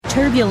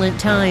Turbulent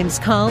times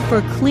call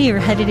for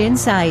clear-headed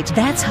insight.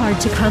 That's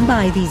hard to come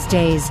by these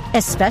days,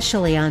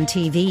 especially on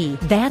TV.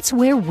 That's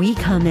where we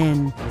come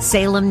in.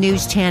 Salem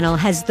News Channel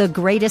has the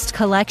greatest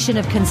collection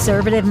of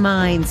conservative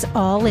minds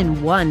all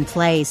in one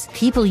place.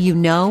 People you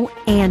know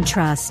and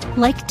trust,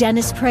 like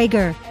Dennis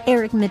Prager,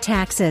 Eric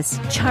Metaxas,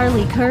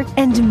 Charlie Kirk,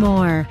 and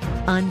more.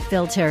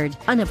 Unfiltered,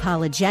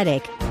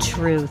 unapologetic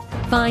truth.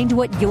 Find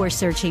what you're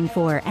searching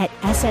for at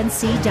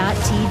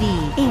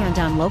snc.tv and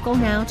on Local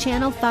Now,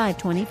 Channel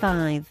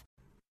 525.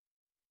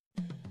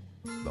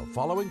 The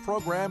following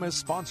program is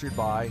sponsored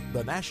by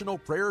the National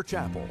Prayer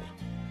Chapel.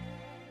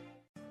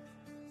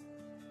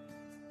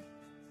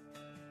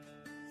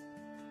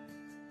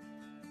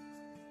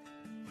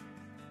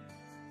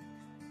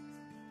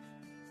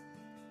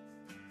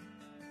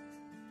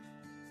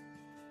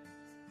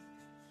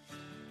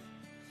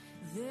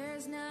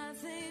 There's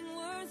nothing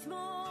worth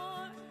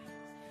more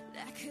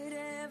that could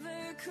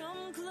ever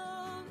come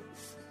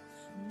close.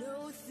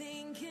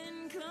 Nothing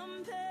can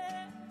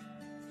compare.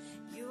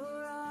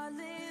 You're our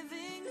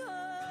living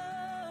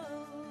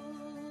hope.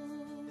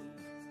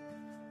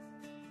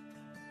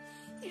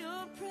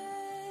 Your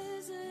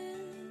presence,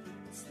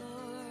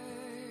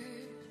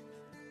 Lord.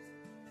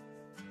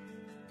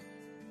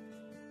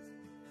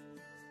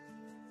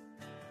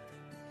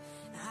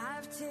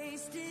 I've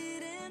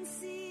tasted and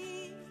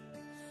seen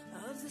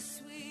of the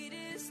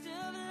sweetest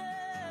of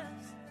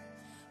loves,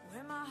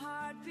 where my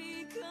heart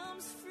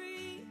becomes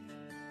free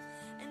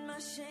and my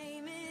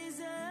shame is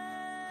undone.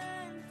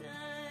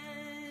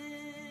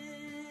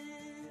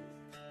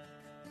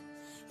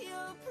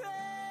 Your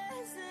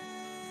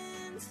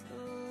presence,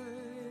 Lord.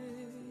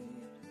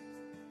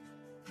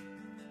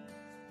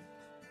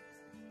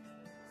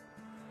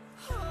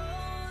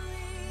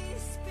 Holy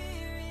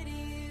Spirit,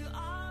 you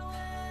are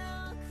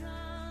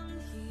welcome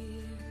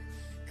here.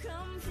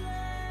 Come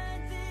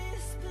flood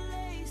this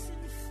place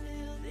and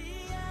fill the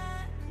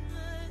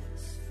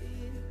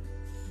atmosphere.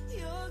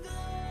 Your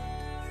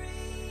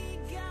glory,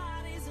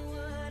 God, is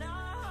what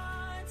our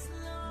hearts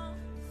long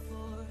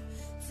for.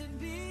 To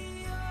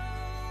be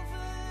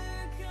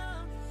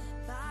overcome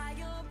by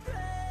your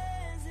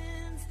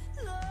presence,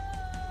 Lord.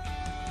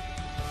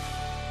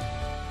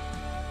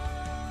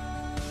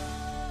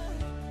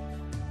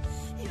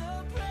 Your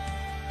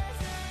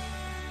presence,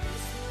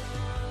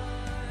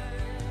 Lord.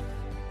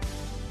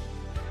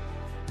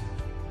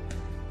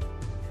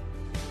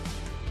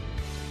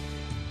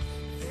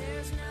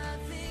 There's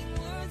nothing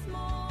worth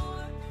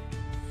more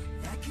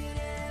that could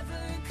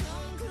ever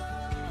come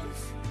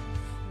close.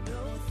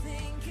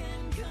 Nothing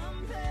can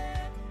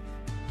compare.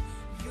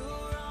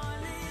 You're our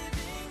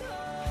living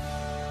hope.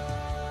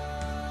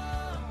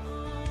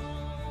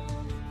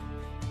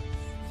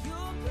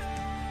 Your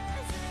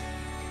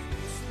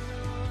presence,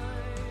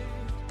 Lord.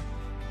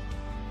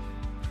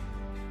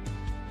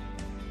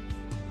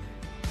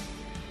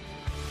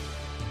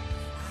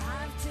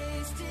 I've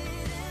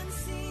tasted and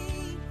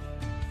seen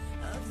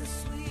of the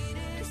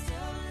sweetest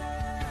of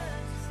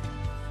loves,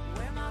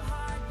 where my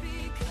heart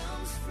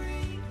becomes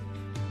free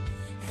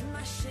and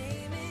my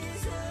shame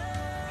is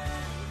undone.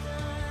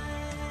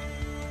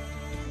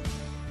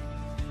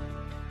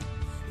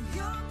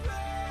 Your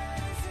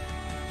presence,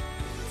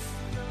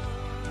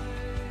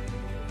 Lord.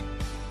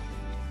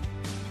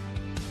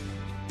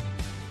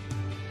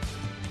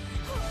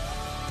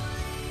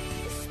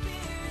 Holy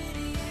Spirit,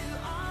 you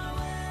are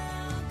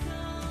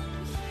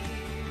welcome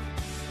here.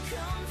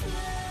 Come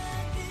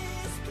flood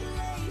this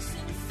place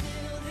and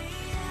fill the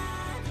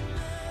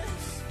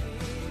atmosphere.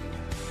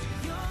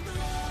 Your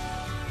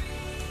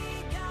glory,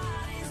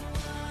 God, is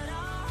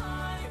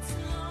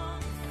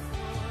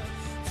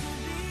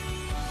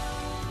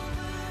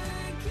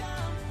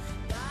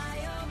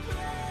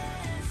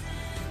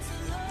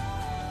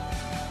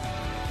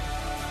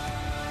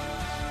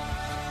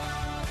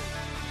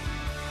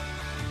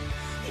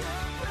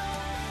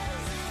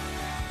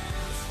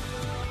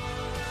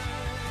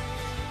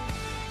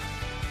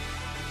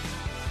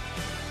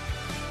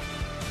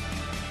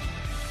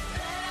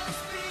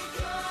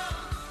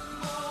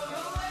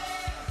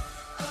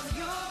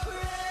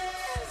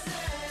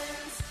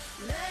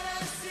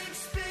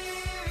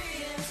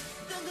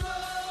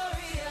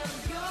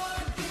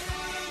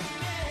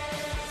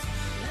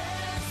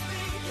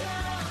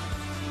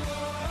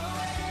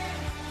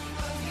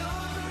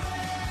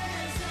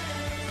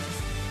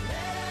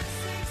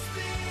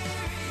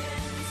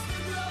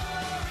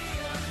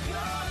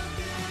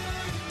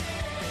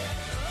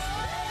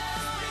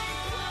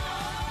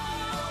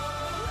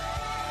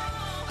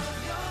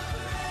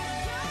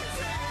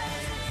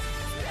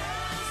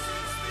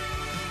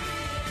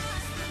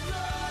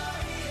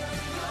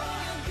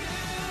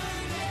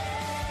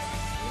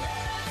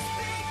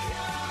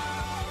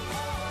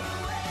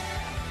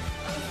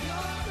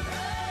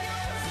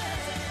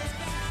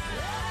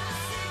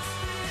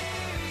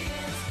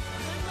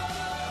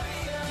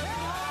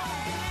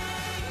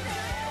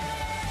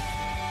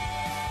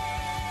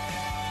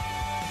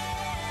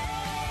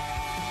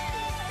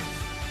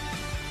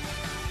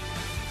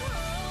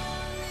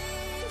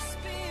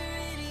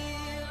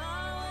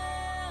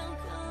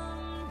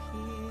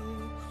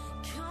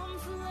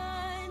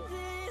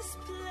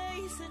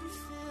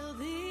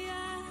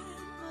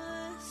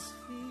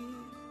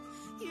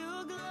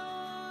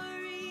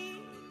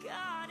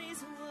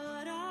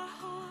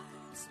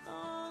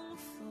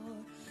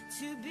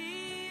to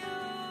be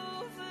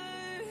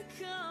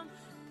overcome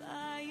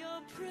by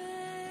your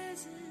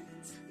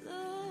presence,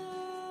 Lord.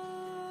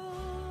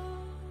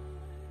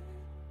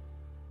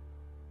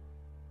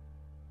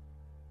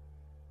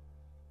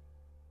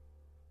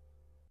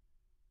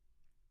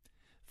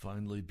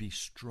 Finally, be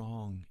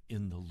strong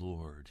in the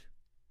Lord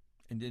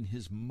and in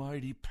his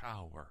mighty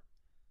power.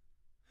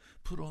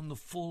 Put on the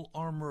full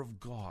armor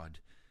of God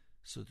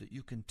so that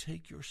you can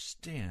take your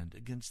stand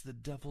against the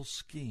devil's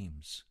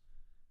schemes.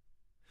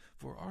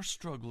 For our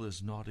struggle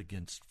is not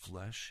against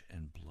flesh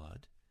and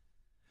blood,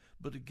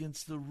 but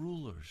against the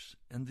rulers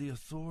and the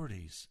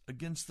authorities,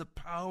 against the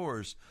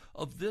powers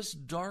of this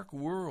dark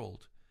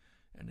world,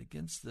 and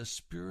against the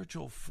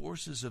spiritual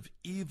forces of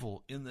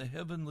evil in the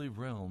heavenly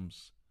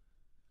realms.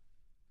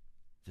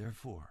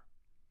 Therefore,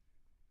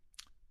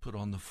 put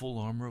on the full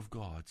armor of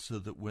God so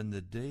that when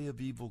the day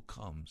of evil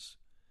comes,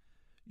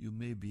 you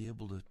may be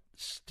able to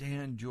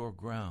stand your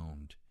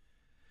ground.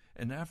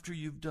 And after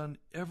you've done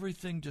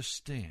everything to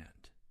stand,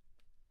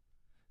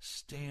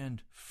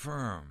 stand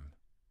firm.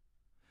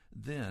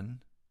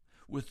 Then,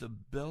 with the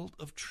belt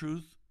of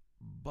truth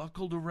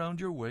buckled around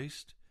your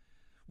waist,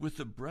 with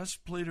the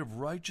breastplate of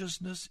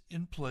righteousness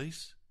in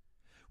place,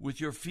 with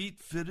your feet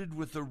fitted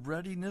with the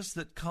readiness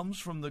that comes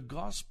from the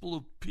gospel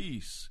of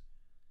peace.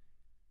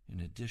 In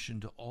addition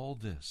to all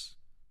this,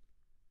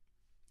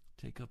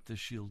 take up the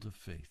shield of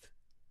faith,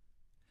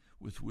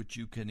 with which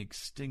you can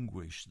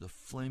extinguish the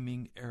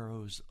flaming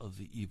arrows of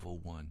the evil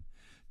one.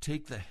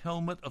 Take the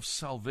helmet of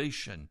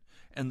salvation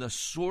and the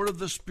sword of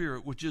the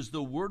Spirit, which is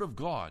the Word of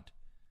God,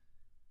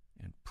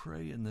 and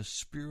pray in the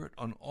Spirit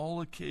on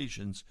all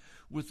occasions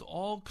with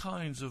all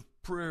kinds of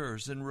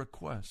prayers and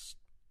requests.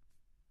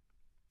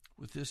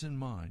 With this in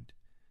mind,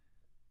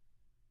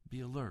 be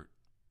alert.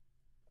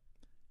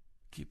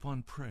 Keep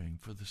on praying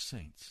for the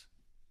saints.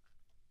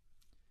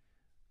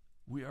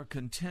 We are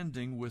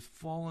contending with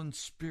fallen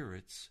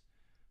spirits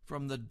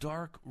from the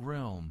dark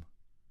realm.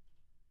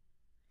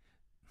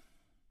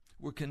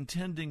 We're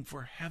contending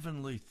for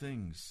heavenly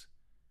things.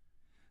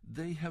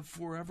 They have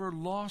forever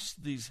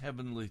lost these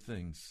heavenly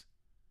things.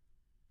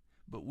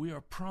 But we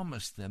are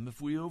promised them if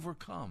we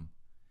overcome.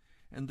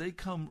 And they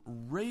come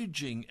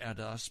raging at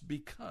us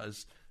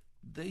because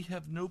they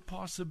have no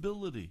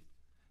possibility.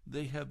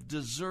 They have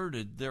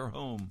deserted their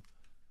home.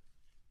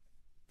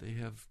 They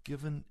have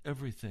given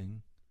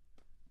everything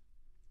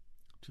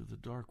to the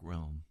dark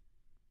realm.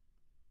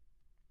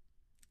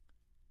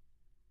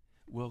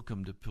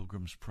 Welcome to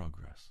Pilgrim's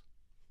Progress.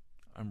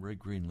 I'm Ray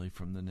Greenlee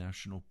from the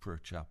National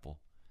Prayer Chapel.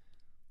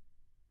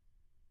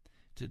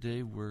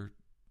 Today we're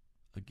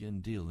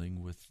again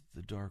dealing with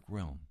the dark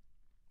realm.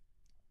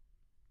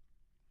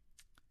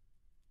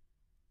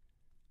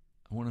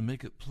 I want to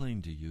make it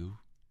plain to you,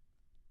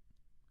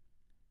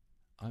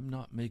 I'm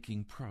not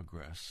making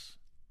progress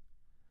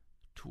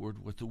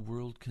toward what the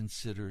world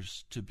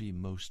considers to be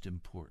most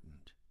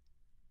important.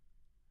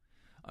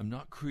 I'm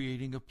not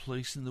creating a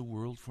place in the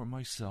world for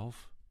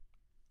myself.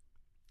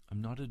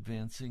 I'm not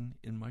advancing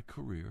in my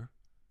career.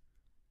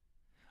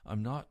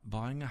 I'm not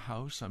buying a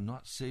house. I'm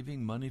not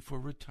saving money for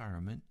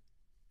retirement.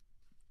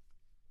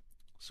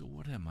 So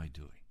what am I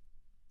doing?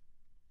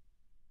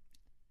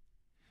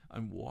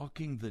 I'm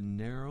walking the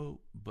narrow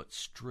but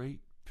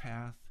straight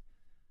path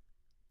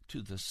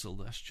to the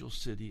celestial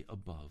city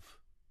above.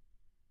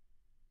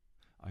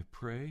 I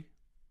pray.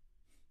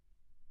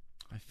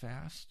 I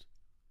fast.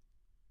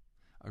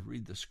 I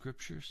read the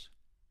scriptures.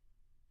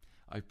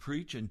 I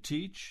preach and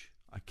teach.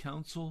 I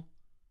counsel.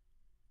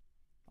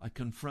 I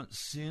confront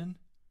sin.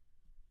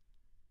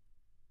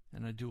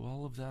 And I do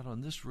all of that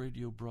on this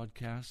radio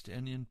broadcast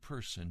and in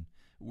person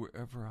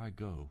wherever I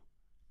go.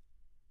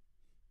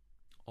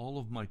 All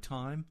of my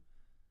time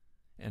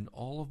and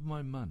all of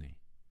my money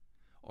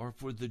are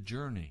for the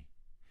journey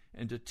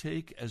and to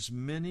take as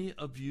many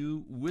of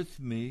you with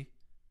me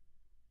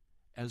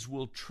as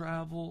will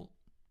travel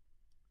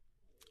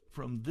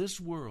from this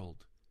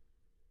world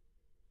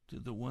to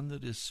the one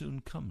that is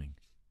soon coming.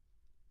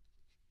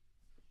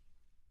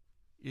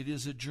 It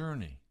is a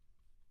journey.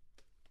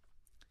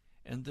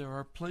 And there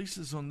are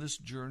places on this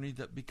journey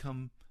that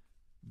become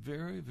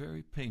very,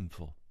 very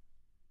painful.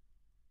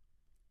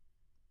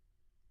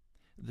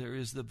 There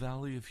is the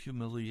valley of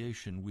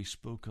humiliation we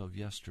spoke of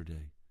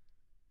yesterday.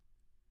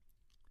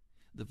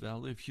 The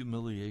valley of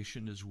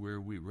humiliation is where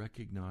we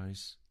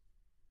recognize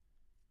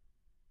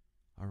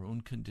our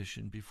own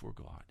condition before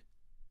God.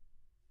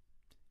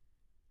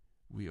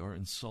 We are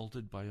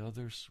insulted by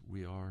others.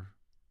 We are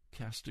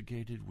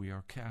castigated. We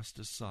are cast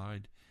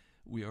aside.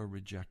 We are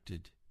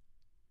rejected.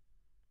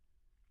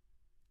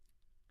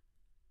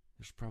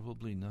 There's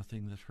probably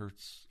nothing that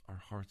hurts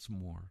our hearts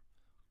more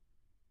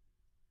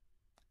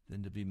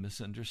than to be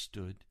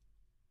misunderstood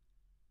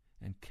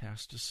and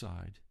cast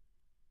aside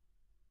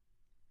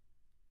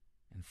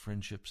and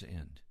friendships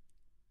end.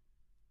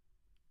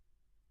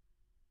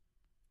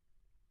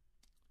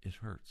 It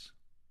hurts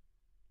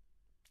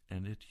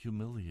and it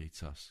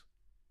humiliates us.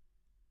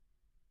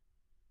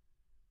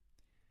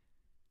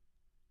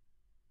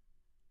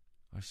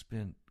 I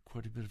spent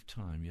quite a bit of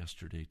time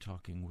yesterday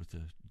talking with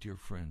a dear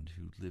friend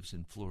who lives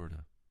in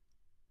Florida.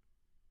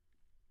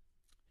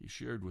 He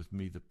shared with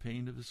me the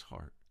pain of his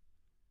heart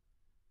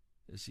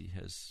as he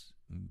has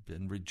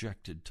been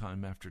rejected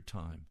time after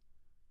time.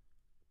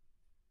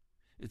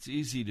 It's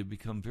easy to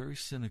become very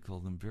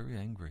cynical and very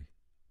angry.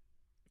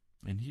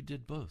 And he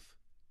did both.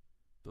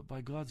 But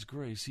by God's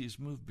grace, he's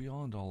moved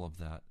beyond all of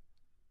that.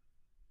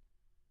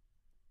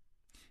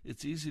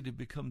 It's easy to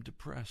become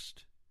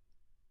depressed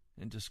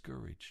and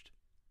discouraged.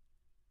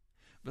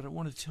 But I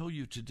want to tell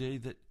you today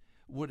that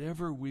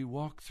whatever we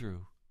walk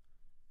through,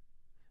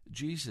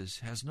 Jesus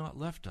has not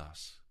left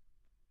us.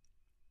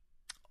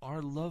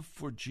 Our love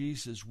for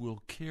Jesus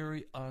will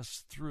carry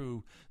us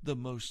through the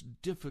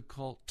most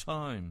difficult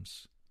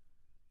times.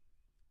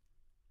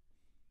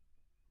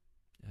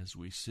 As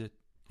we sit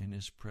in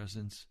his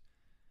presence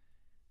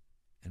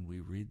and we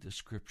read the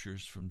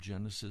scriptures from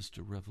Genesis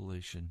to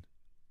Revelation,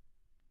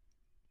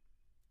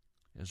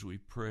 as we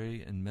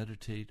pray and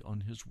meditate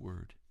on his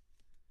word,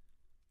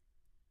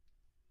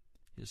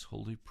 his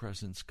holy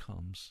presence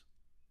comes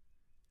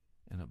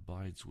and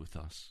abides with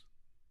us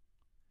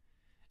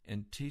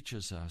and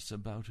teaches us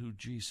about who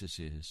Jesus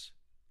is.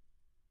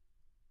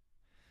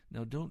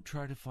 Now, don't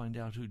try to find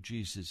out who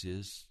Jesus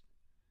is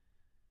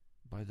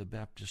by the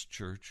Baptist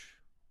Church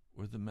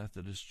or the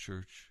Methodist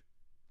Church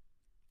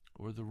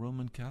or the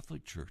Roman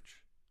Catholic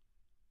Church.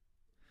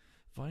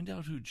 Find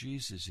out who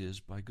Jesus is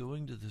by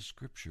going to the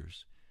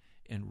scriptures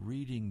and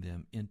reading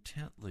them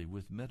intently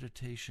with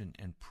meditation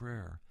and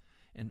prayer,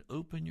 and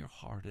open your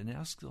heart and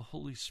ask the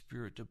Holy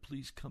Spirit to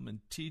please come and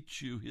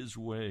teach you his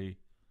way.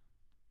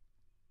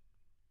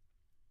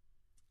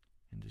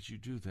 And as you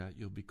do that,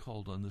 you'll be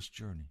called on this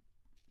journey.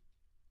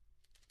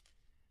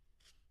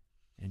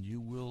 And you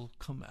will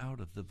come out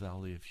of the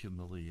valley of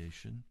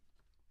humiliation.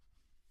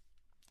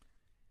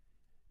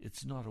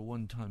 It's not a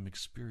one-time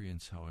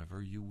experience,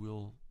 however. You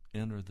will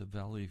enter the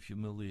valley of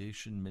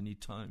humiliation many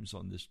times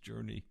on this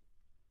journey.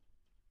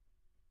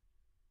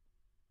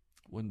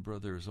 One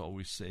brother is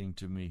always saying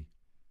to me,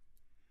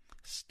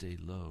 "Stay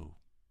low,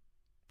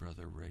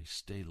 Brother Ray,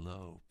 stay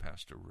low,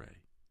 Pastor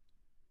Ray."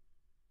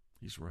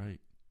 He's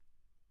right.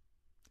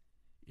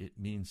 It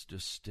means to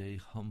stay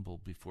humble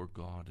before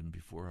God and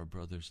before our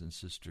brothers and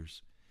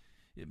sisters.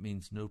 It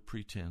means no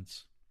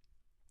pretense,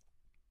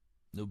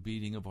 no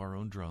beating of our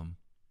own drum.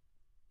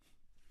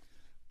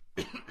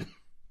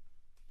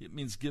 It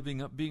means giving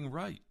up being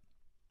right,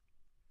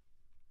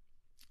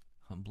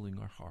 humbling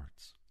our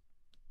hearts.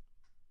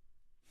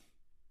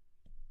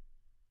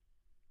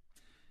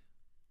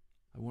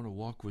 I want to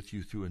walk with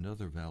you through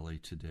another valley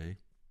today.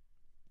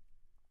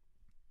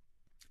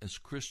 As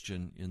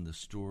Christian in the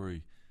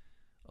story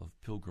of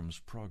Pilgrim's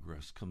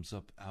Progress comes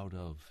up out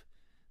of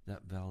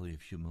that valley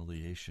of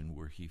humiliation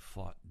where he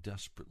fought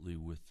desperately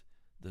with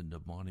the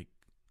demonic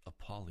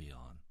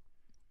Apollyon.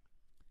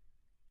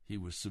 He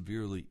was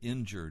severely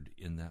injured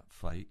in that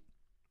fight.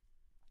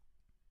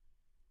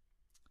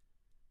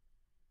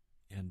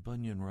 And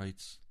Bunyan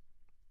writes,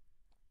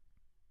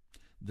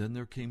 "Then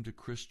there came to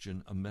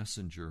Christian a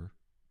messenger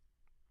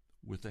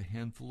with a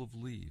handful of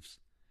leaves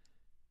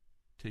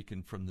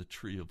taken from the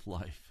tree of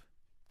life."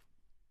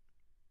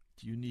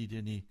 Do you need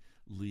any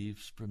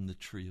leaves from the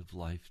tree of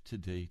life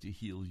today to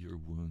heal your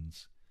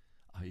wounds?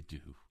 I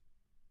do.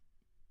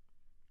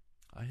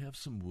 I have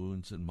some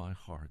wounds in my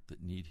heart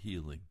that need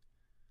healing.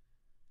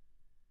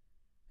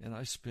 And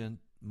I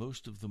spent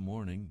most of the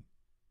morning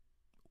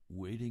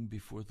waiting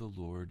before the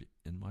Lord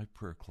in my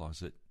prayer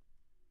closet,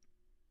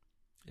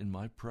 in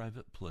my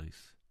private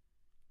place.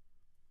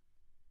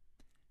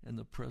 And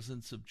the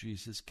presence of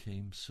Jesus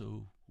came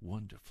so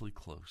wonderfully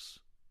close.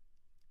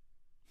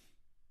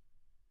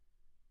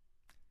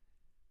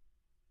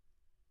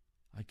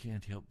 I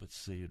can't help but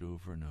say it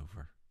over and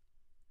over.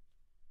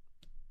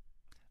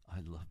 I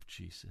love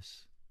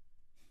Jesus.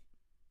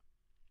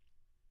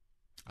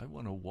 I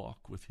want to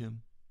walk with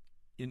him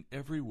in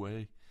every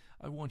way.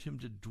 I want him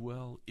to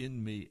dwell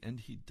in me, and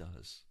he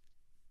does.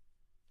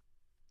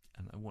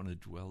 And I want to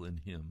dwell in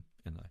him,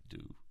 and I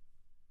do.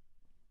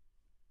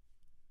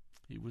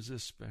 He was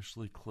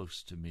especially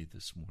close to me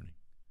this morning.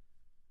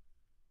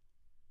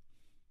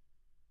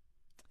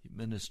 He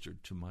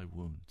ministered to my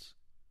wounds.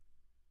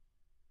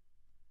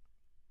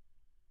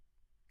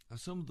 Now,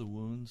 some of the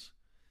wounds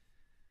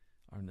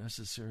are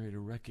necessary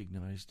to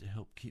recognize to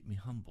help keep me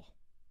humble,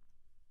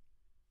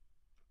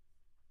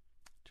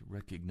 to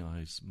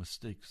recognize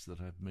mistakes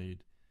that I've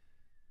made,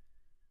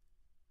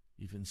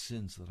 even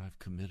sins that I've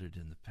committed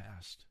in the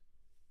past.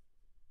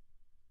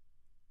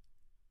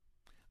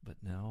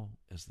 But now,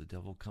 as the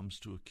devil comes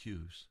to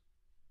accuse,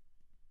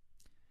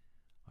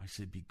 I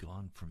say, "Be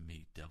gone from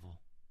me,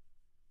 devil.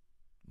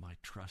 My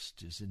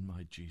trust is in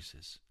my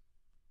Jesus.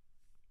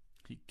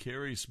 He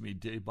carries me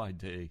day by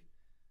day.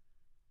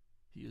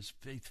 He is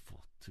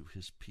faithful to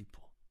his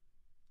people."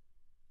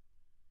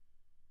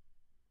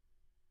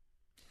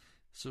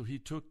 So he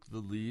took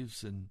the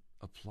leaves and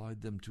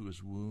applied them to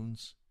his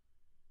wounds,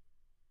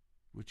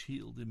 which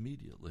healed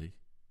immediately.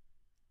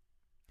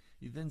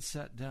 He then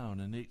sat down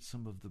and ate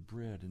some of the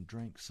bread and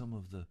drank some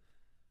of the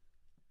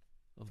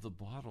of the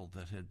bottle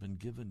that had been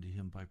given to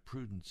him by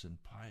prudence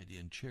and piety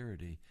and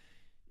charity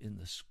in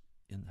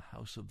the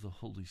house of the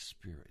Holy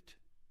Spirit.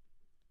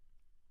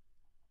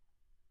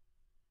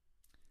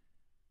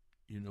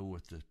 You know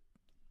what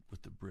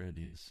the bread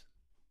is?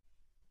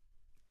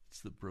 It's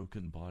the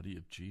broken body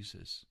of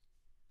Jesus.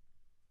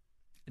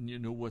 And you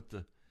know what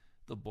the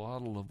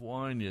bottle of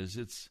wine is?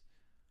 It's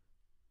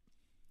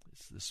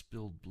the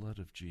spilled blood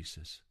of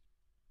Jesus.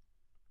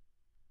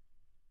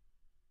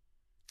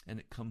 And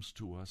it comes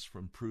to us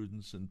from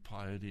prudence and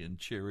piety and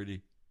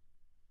charity.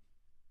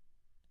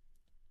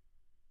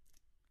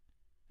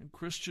 And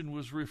Christian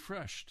was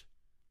refreshed.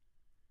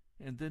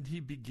 And then he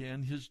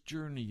began his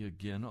journey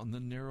again on the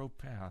narrow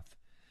path,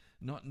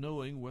 not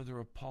knowing whether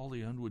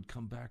Apollyon would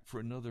come back for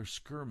another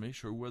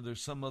skirmish or whether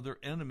some other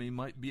enemy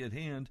might be at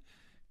hand.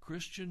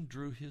 Christian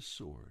drew his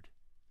sword,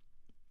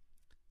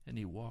 and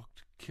he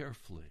walked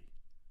carefully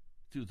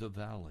through the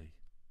valley,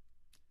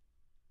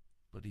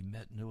 but he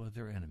met no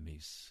other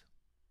enemies.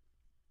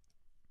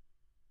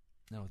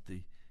 Now at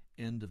the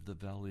end of the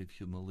valley of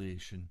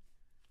humiliation,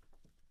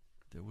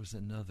 there was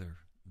another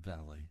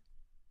valley,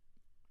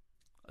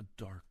 a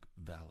dark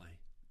valley,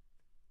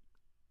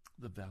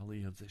 the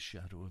valley of the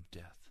shadow of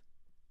death.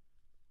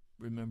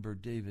 Remember,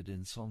 David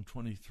in Psalm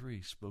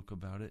 23 spoke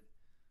about it.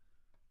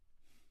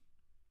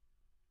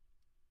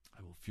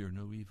 I will fear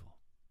no evil,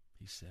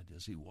 he said,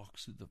 as he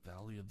walks through the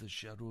valley of the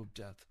shadow of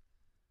death.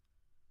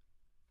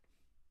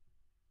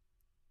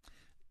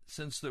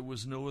 Since there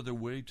was no other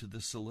way to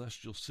the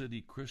celestial city,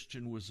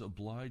 Christian was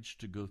obliged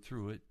to go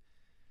through it,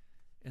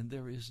 and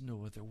there is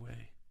no other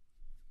way.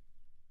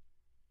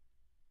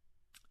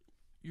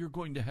 You're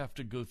going to have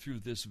to go through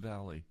this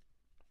valley,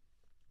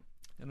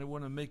 and I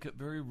want to make it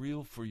very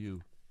real for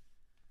you,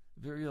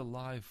 very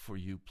alive for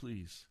you,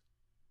 please.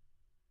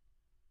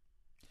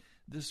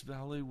 This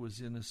valley was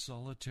in a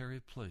solitary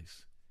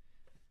place.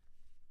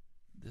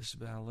 This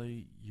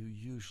valley, you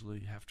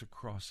usually have to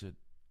cross it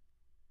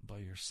by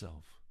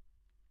yourself.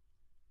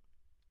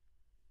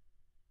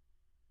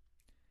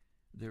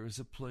 There is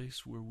a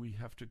place where we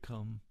have to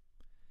come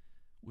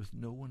with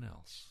no one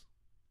else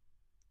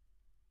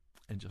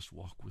and just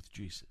walk with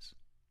Jesus.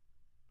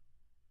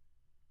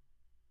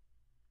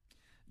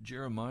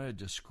 Jeremiah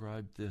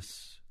described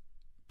this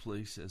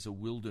place as a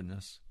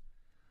wilderness,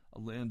 a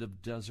land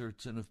of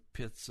deserts and of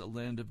pits, a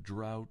land of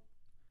drought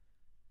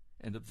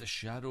and of the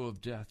shadow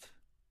of death,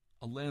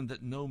 a land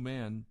that no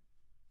man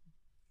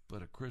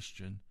but a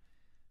Christian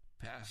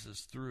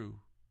passes through.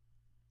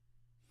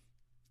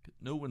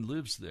 No one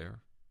lives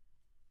there.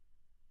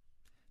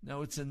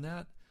 Now it's in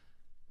that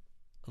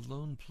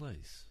alone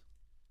place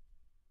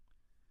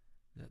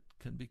that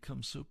can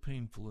become so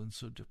painful and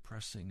so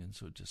depressing and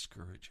so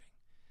discouraging.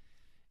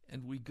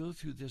 And we go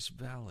through this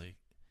valley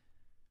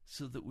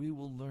so that we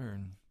will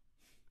learn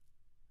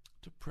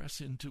to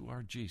press into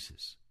our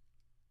Jesus,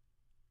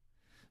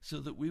 so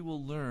that we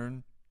will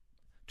learn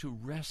to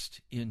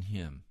rest in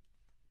him.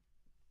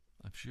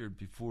 I've shared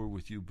before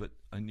with you, but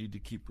I need to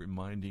keep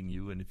reminding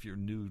you, and if you're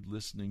new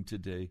listening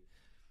today,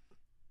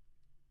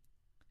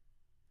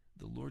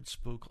 the Lord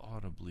spoke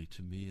audibly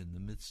to me in the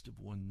midst of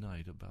one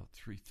night about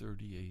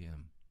 3:30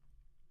 a.m.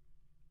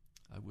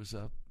 I was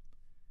up,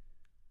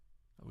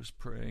 I was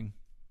praying,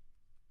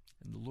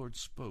 and the Lord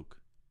spoke.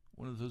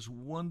 One of those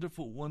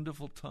wonderful,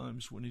 wonderful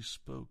times when he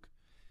spoke.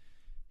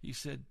 He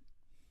said,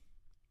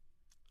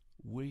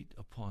 "Wait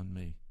upon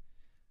me."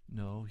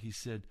 No, he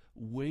said,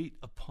 "Wait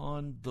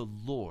upon the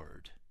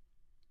Lord."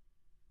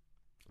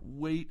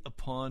 Wait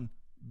upon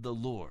the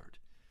Lord.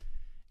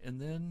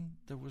 And then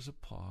there was a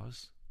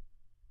pause.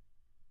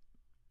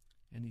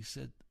 And he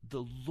said,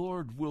 "The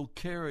Lord will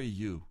carry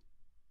you."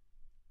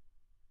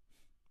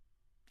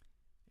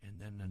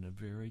 And then in a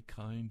very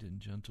kind and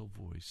gentle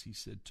voice, he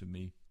said to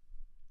me,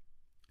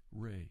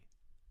 "Ray,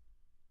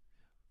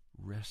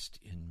 rest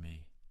in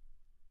me."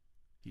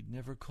 He'd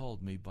never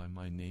called me by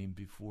my name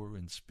before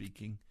in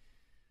speaking,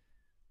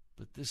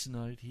 but this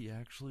night he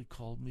actually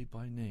called me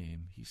by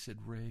name. He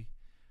said, "Ray,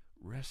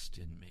 rest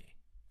in me."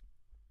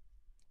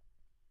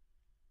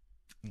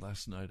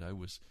 Last night I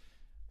was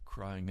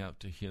crying out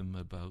to him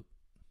about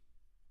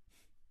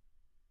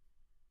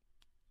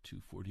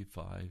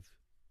 2:45.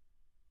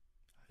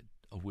 I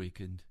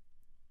awakened.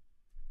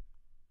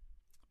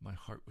 My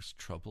heart was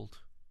troubled.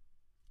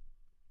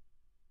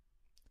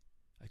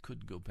 I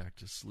couldn't go back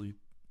to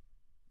sleep.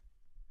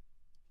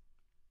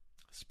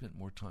 I spent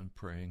more time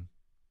praying.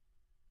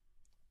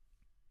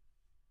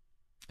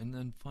 And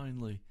then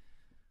finally,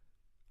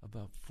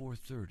 about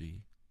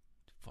 4:30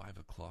 to 5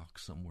 o'clock,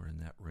 somewhere in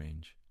that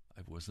range,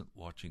 I wasn't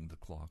watching the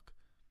clock,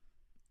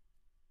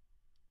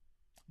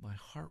 my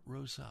heart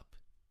rose up.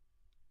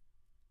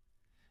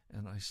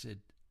 And I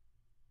said,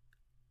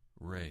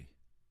 "Ray,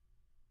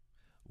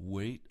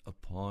 wait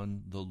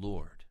upon the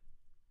Lord."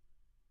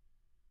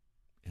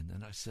 And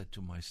then I said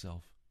to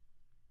myself,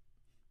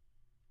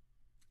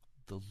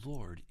 "The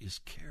Lord is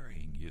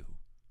carrying you."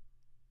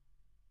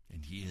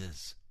 And he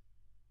is.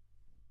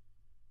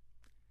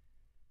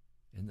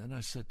 And then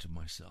I said to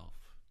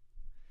myself,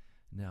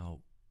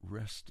 "Now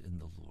rest in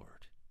the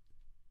Lord.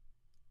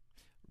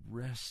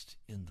 rest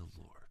in the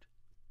Lord.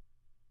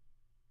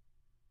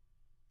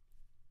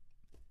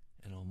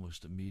 And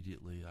almost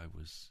immediately I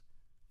was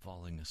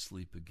falling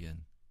asleep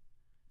again.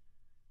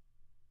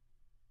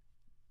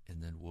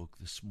 And then woke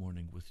this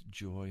morning with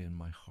joy in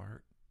my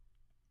heart,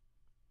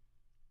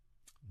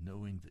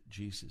 knowing that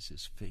Jesus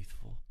is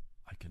faithful.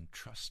 I can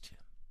trust him.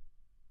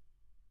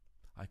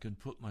 I can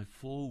put my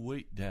full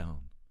weight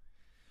down.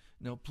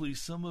 Now,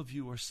 please, some of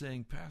you are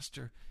saying,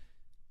 Pastor,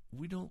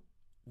 we don't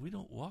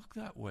walk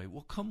that way.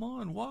 Well, come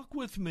on, walk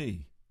with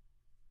me.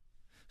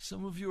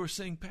 Some of you are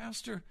saying,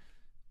 Pastor,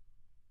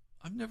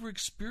 I've never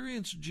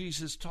experienced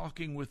Jesus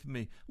talking with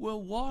me.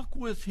 Well, walk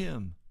with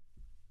him.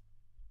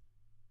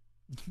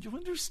 You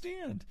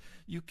understand?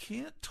 You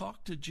can't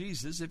talk to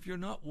Jesus if you're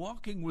not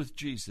walking with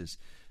Jesus.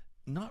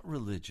 Not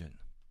religion.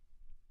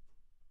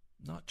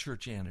 Not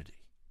churchianity.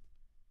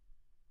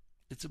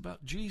 It's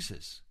about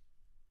Jesus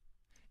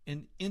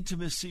and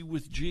intimacy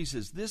with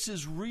Jesus. This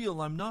is real.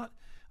 I'm not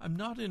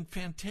in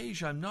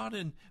fantasia. I'm not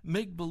in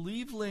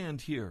make-believe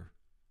land here.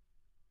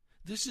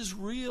 This is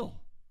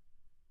real.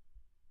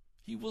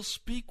 He will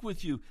speak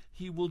with you.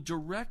 He will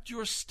direct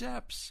your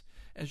steps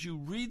as you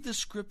read the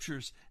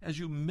scriptures, as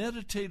you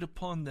meditate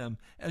upon them,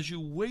 as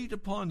you wait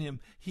upon him.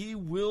 He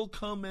will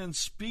come and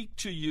speak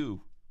to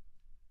you.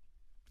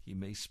 He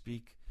may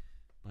speak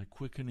by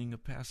quickening a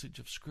passage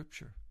of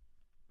scripture.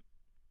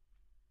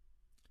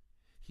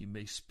 He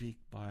may speak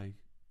by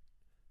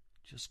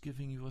just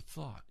giving you a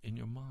thought in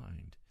your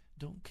mind.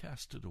 Don't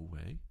cast it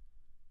away.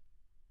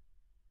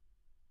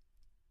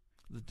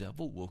 The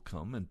devil will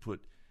come and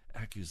put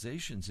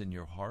accusations in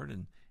your heart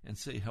and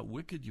say how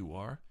wicked you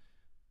are.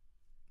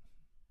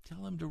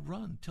 Tell him to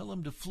run. Tell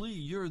him to flee.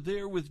 You're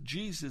there with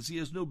Jesus. He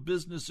has no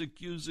business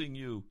accusing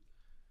you.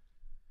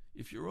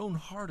 If your own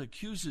heart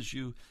accuses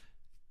you,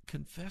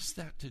 confess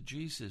that to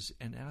Jesus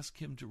and ask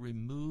him to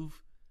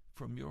remove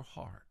from your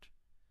heart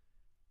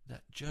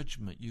that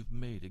judgment you've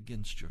made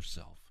against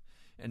yourself,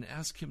 and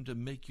ask him to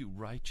make you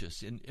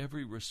righteous in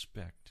every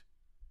respect.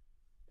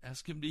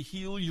 Ask him to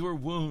heal your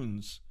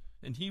wounds,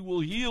 and he will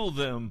heal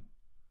them.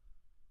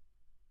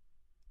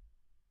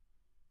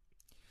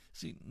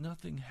 See,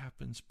 nothing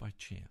happens by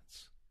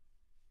chance.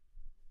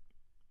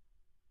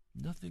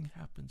 Nothing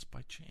happens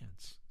by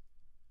chance.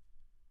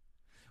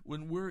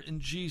 When we're in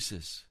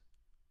Jesus,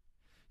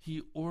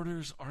 he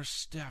orders our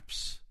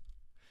steps.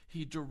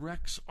 He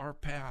directs our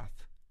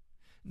path.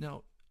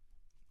 Now,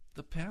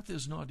 the path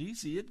is not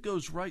easy. It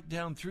goes right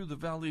down through the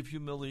valley of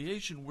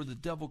humiliation where the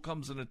devil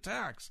comes and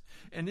attacks.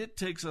 And it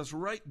takes us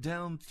right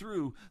down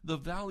through the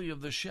valley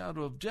of the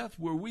shadow of death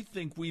where we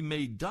think we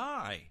may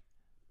die.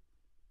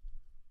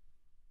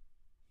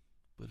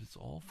 But it's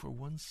all for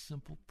one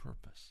simple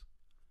purpose: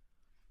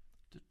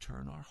 to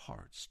turn our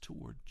hearts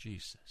toward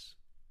Jesus,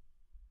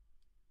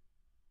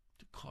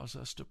 to cause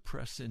us to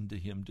press into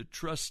him, to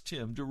trust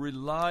him, to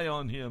rely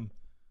on him,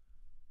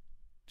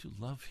 to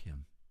love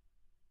him.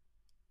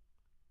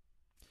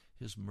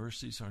 His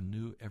mercies are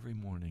new every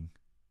morning.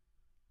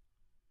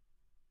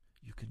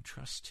 You can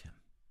trust him.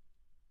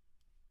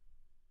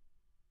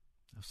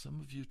 Now,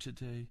 some of you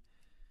today,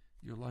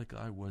 you're like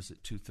I was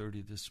at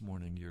 2:30 this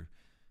morning. You're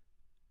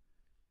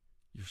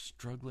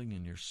struggling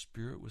in your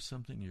spirit with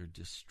something. You're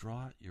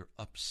distraught. You're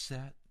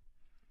upset.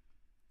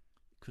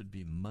 It could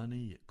be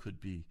money. It could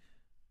be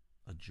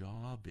a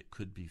job. It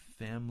could be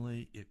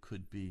family. It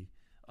could be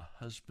a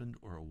husband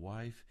or a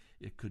wife.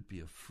 It could be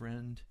a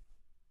friend.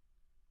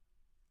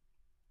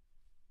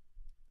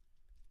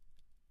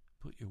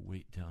 Put your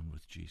weight down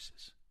with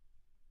Jesus.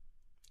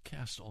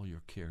 Cast all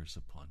your cares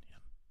upon him.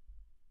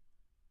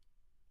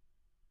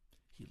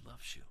 He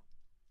loves you.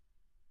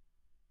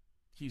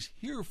 He's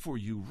here for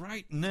you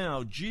right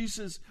now.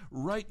 Jesus,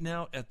 right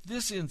now, at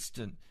this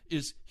instant,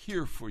 is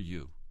here for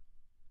you.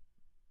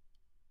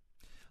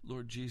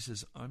 Lord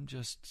Jesus, I'm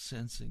just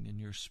sensing in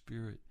your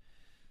spirit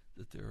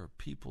that there are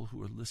people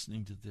who are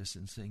listening to this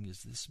and saying,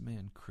 is this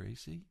man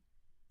crazy?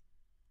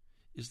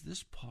 Is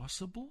this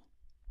possible?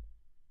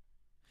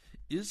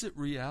 Is it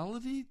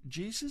reality,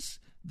 Jesus,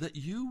 that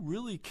you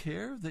really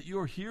care, that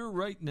you're here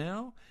right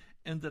now,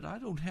 and that I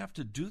don't have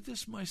to do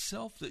this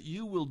myself, that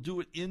you will do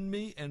it in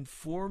me and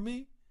for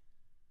me?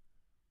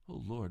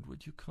 Oh, Lord,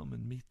 would you come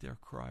and meet their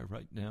cry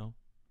right now?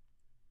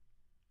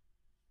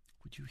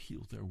 Would you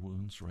heal their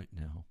wounds right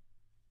now?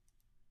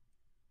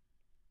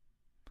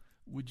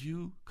 Would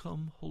you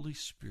come, Holy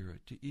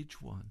Spirit, to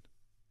each one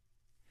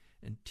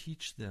and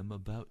teach them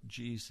about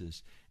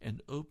Jesus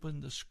and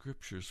open the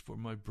scriptures for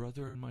my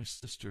brother and my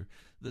sister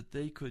that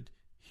they could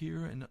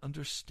hear and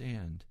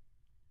understand,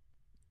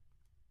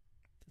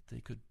 that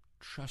they could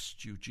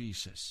trust you,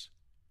 Jesus,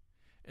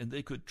 and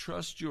they could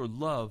trust your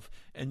love,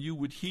 and you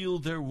would heal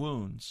their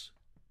wounds.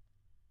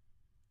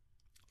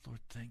 Lord,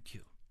 thank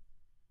you.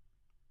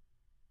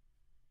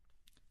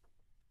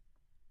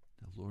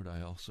 Now, Lord,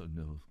 I also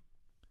know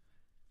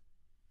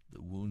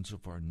the wounds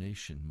of our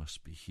nation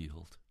must be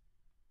healed,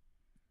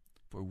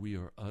 for we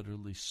are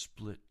utterly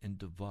split and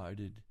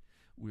divided.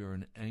 We are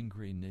an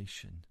angry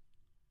nation.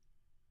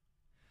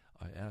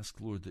 I ask,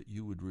 Lord, that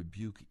you would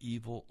rebuke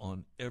evil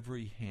on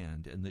every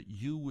hand and that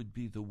you would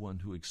be the one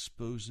who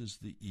exposes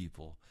the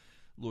evil.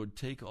 Lord,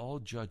 take all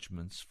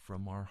judgments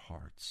from our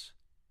hearts.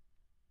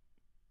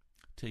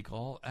 Take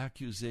all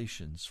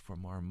accusations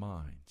from our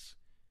minds.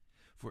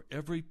 For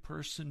every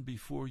person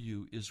before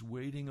you is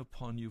waiting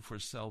upon you for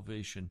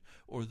salvation,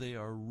 or they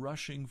are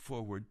rushing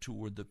forward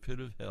toward the pit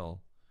of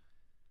hell.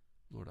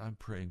 Lord, I'm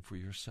praying for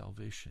your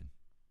salvation,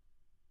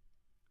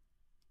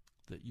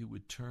 that you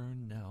would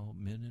turn now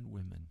men and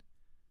women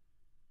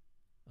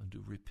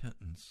unto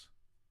repentance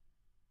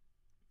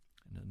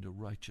and unto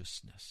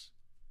righteousness,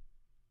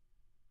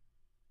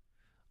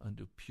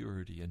 unto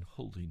purity and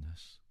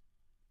holiness,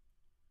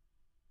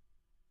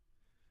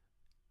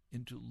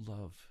 into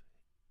love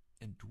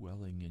and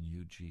dwelling in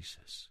you,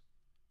 Jesus,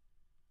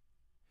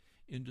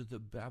 into the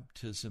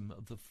baptism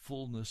of the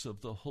fullness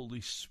of the Holy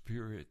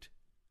Spirit.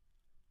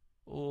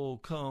 Oh,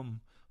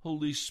 come,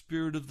 Holy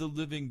Spirit of the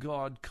living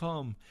God,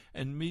 come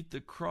and meet the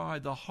cry,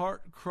 the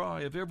heart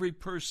cry of every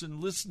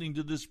person listening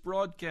to this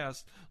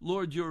broadcast.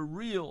 Lord, you're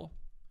real.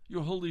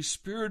 Your Holy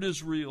Spirit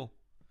is real.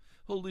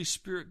 Holy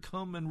Spirit,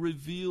 come and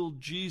reveal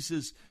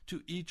Jesus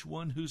to each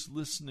one who's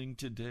listening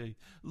today.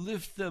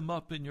 Lift them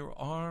up in your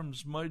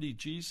arms, mighty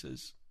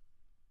Jesus.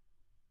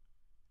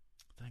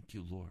 Thank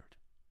you, Lord.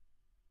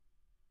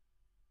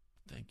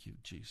 Thank you,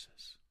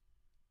 Jesus.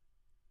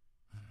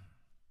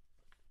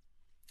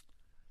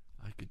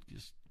 I could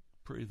just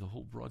pray the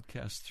whole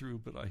broadcast through,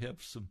 but I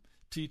have some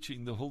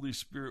teaching the Holy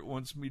Spirit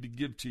wants me to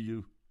give to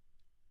you.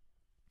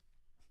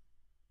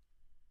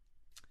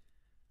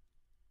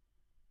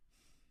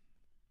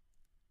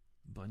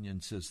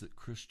 Bunyan says that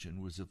Christian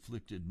was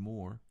afflicted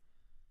more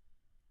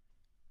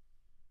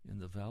in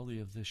the valley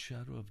of the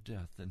shadow of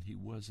death than he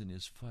was in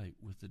his fight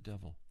with the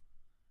devil.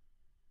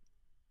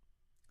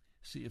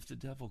 See, if the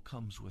devil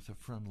comes with a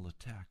frontal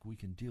attack, we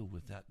can deal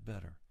with that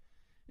better.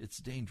 It's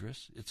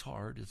dangerous, it's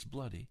hard, it's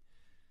bloody,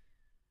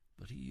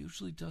 but he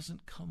usually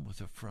doesn't come with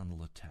a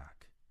frontal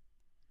attack.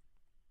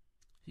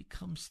 He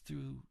comes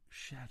through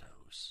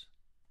shadows.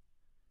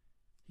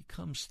 He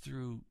comes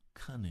through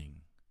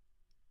cunning,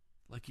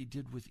 like he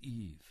did with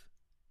Eve.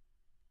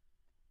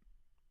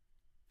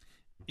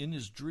 In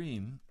his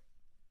dream,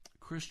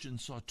 Christian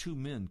saw two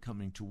men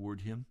coming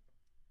toward him,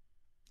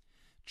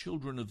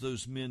 children of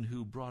those men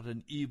who brought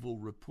an evil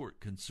report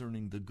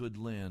concerning the good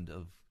land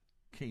of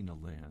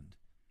Canaan.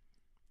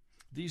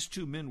 These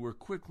two men were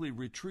quickly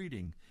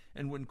retreating,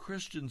 and when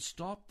Christian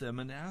stopped them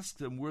and asked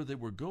them where they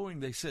were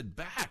going, they said,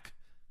 "Back!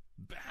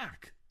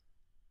 Back!"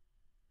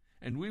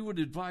 And we would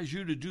advise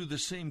you to do the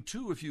same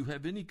too if you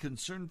have any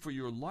concern for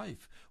your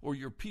life or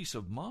your peace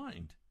of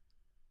mind.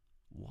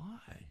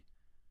 Why?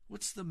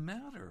 What's the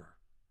matter?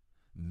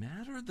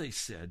 Matter, they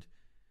said.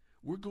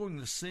 We're going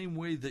the same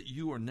way that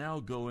you are now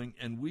going,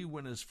 and we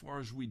went as far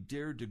as we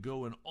dared to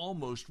go and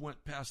almost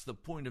went past the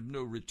point of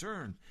no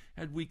return.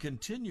 Had we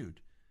continued,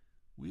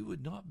 we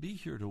would not be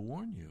here to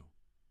warn you.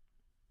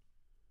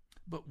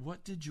 But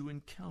what did you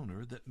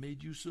encounter that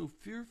made you so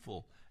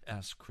fearful?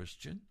 Asked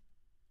Christian.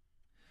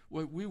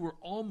 Well, we were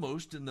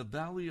almost in the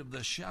valley of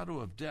the shadow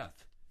of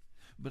death.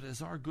 But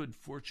as our good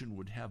fortune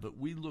would have it,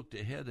 we looked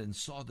ahead and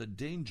saw the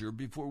danger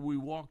before we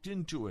walked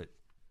into it.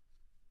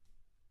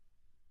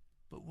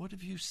 But what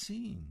have you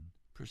seen?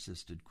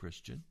 Persisted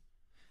Christian.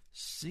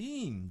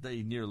 Seen,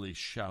 they nearly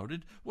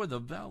shouted. Why, the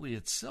valley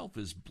itself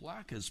is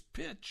black as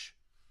pitch.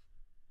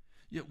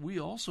 Yet we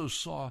also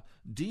saw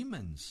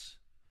demons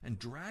and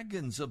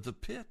dragons of the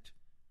pit.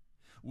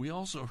 We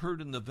also heard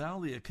in the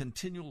valley a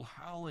continual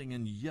howling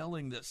and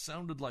yelling that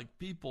sounded like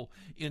people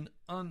in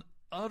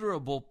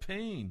unutterable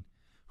pain,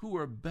 who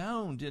are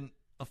bound in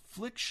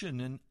affliction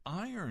and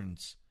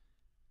irons.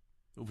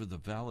 Over the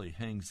valley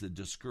hangs the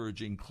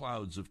discouraging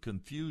clouds of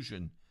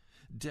confusion.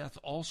 Death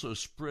also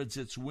spreads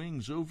its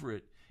wings over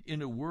it.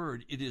 In a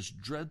word, it is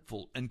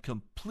dreadful and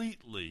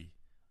completely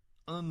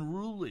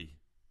unruly.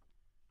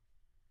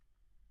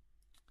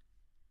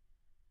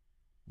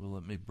 Well,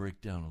 let me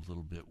break down a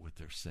little bit what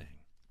they're saying.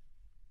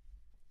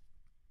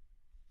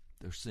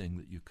 They're saying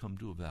that you come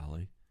to a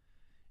valley,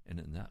 and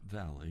in that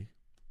valley,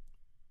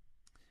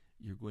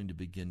 you're going to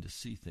begin to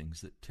see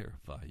things that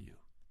terrify you.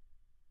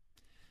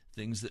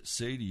 Things that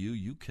say to you,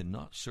 you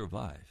cannot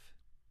survive.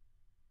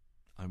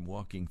 I'm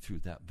walking through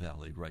that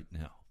valley right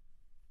now.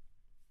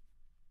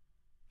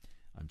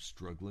 I'm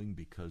struggling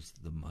because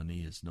the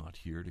money is not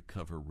here to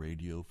cover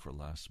radio for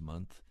last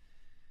month.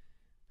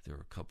 There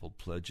are a couple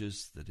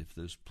pledges that if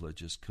those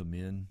pledges come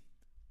in,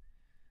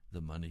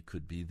 the money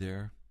could be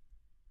there.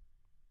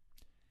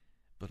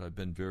 But I've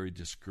been very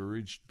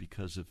discouraged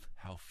because of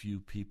how few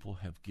people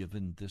have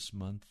given this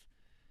month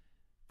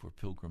for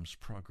Pilgrim's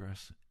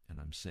Progress. And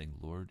I'm saying,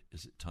 Lord,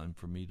 is it time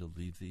for me to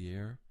leave the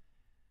air?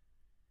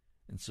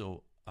 And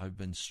so I've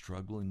been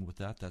struggling with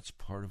that. That's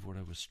part of what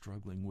I was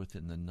struggling with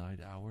in the night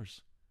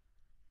hours.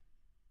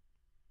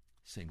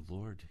 Saying,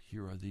 Lord,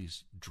 here are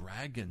these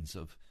dragons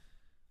of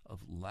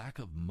lack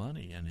of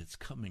money, and it's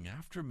coming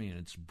after me, and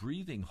it's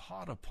breathing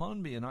hot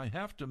upon me, and I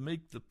have to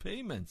make the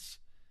payments.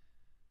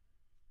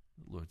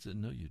 The Lord said,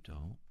 no, you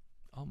don't.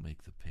 I'll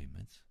make the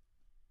payments.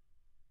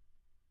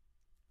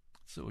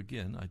 So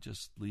again, I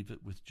just leave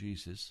it with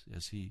Jesus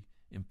as he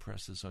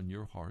impresses on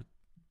your heart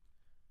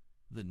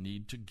the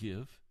need to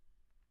give.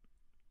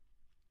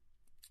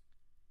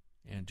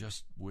 And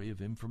just way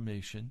of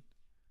information,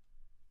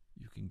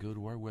 you can go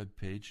to our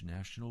webpage,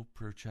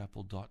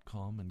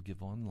 nationalprayerchapel.com, and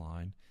give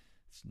online.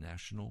 It's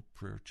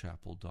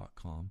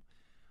nationalprayerchapel.com.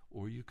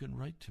 Or you can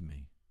write to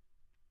me.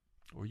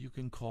 Or you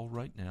can call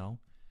right now,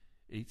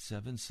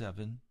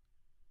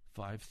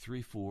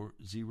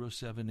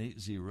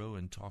 877-534-0780,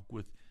 and talk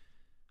with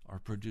our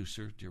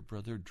producer, dear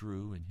brother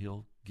Drew, and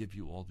he'll give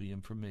you all the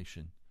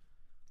information.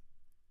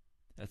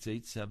 That's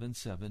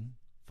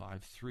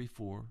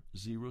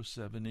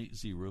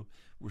 877-534-0780.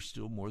 We're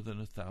still more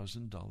than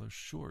 $1,000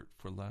 short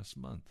for last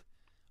month.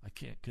 I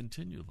can't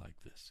continue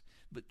like this.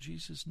 But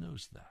Jesus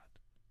knows that.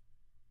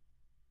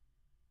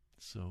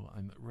 So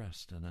I'm at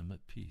rest and I'm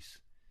at peace.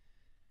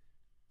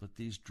 But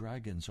these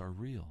dragons are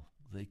real.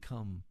 They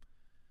come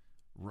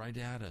right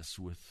at us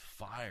with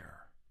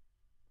fire.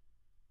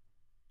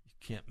 You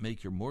can't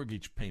make your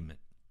mortgage payment.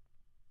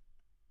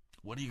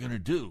 What are you going to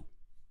do?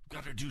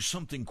 Got to do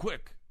something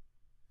quick.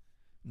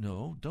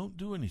 No, don't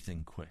do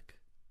anything quick.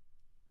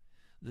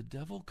 The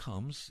devil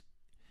comes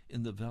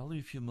in the valley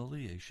of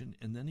humiliation,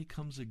 and then he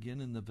comes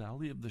again in the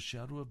valley of the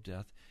shadow of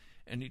death,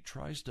 and he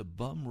tries to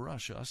bum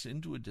rush us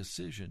into a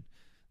decision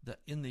that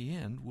in the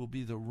end will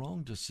be the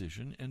wrong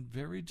decision and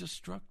very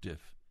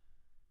destructive.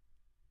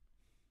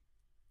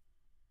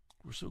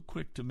 We're so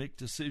quick to make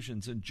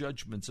decisions and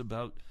judgments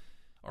about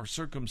our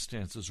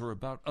circumstances or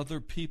about other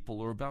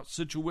people or about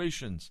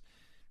situations.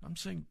 I'm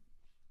saying,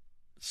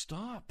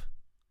 stop.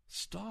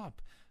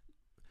 Stop.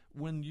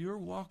 When you're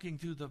walking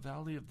through the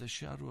valley of the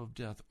shadow of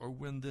death, or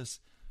when this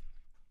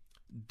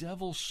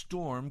devil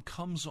storm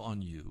comes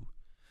on you,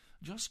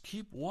 just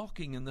keep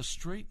walking in the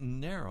straight and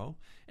narrow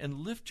and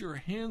lift your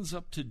hands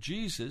up to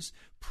Jesus,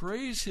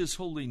 praise his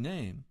holy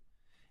name,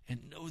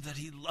 and know that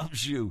he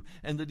loves you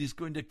and that he's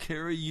going to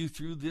carry you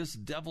through this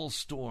devil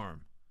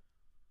storm.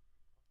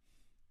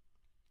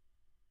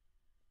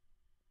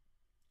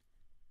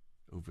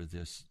 Over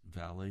this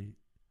valley,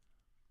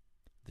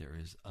 there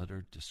is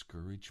utter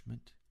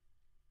discouragement.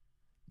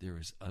 There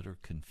is utter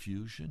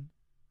confusion.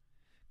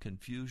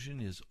 Confusion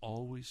is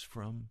always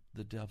from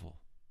the devil.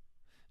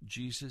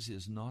 Jesus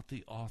is not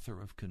the author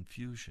of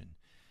confusion.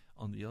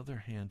 On the other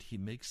hand, he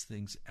makes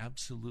things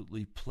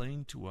absolutely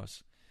plain to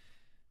us.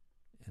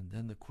 And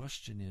then the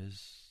question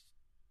is,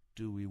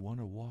 do we want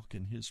to walk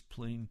in his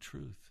plain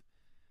truth?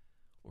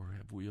 Or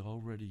have we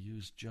already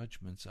used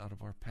judgments out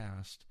of our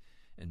past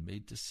and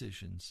made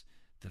decisions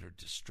that are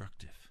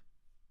destructive,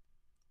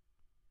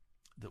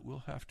 that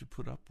we'll have to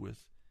put up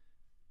with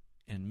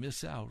and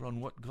miss out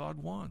on what God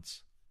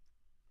wants?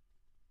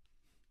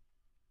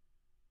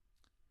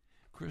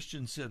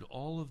 Christian said,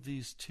 all of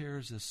these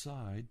tears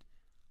aside,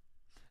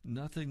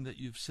 nothing that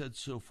you've said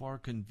so far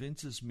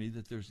convinces me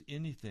that there's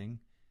anything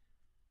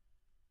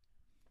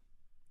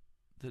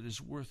that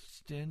is worth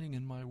standing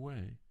in my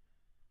way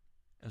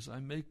as I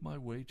make my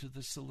way to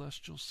the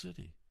celestial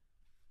city.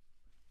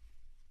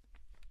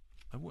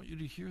 I want you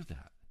to hear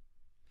that.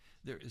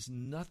 There is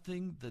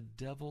nothing the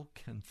devil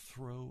can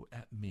throw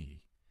at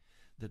me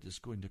that is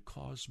going to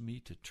cause me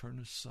to turn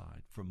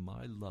aside from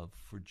my love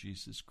for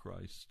Jesus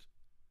Christ.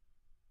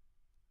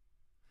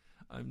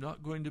 I'm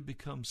not going to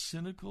become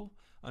cynical.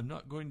 I'm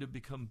not going to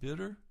become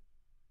bitter.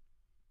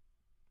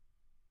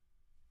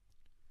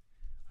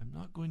 I'm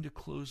not going to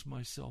close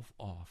myself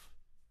off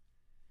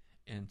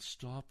and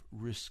stop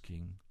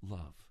risking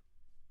love.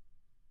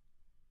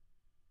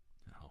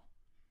 Now,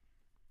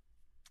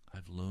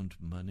 I've loaned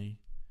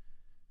money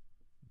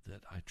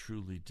that I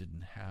truly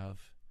didn't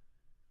have,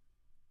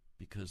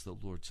 because the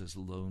Lord says,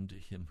 loan to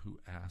him who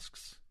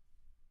asks,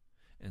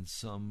 and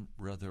some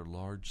rather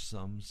large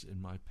sums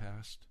in my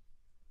past,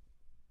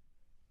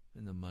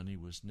 and the money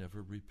was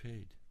never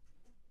repaid.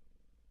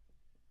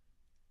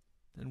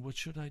 Then what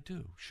should I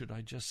do? Should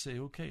I just say,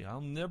 okay,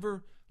 I'll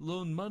never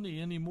loan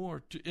money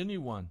anymore to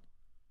anyone?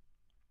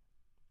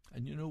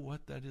 And you know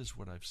what? That is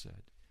what I've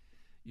said.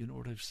 You know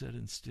what I've said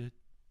instead?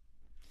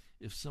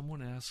 If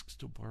someone asks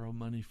to borrow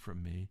money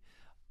from me,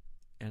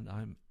 and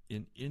I'm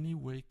in any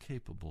way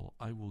capable,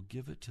 I will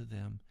give it to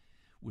them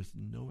with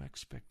no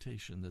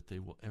expectation that they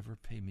will ever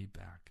pay me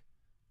back.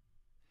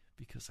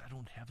 Because I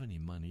don't have any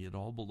money. It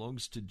all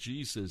belongs to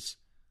Jesus.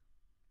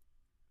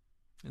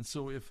 And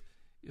so if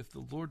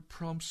the Lord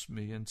prompts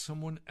me and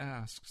someone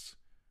asks,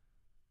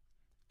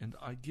 and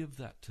I give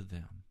that to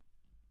them,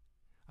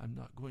 I'm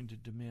not going to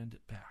demand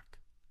it back.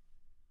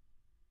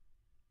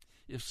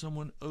 If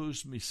someone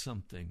owes me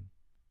something,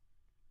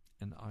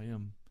 and I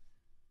am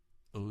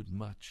owed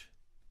much,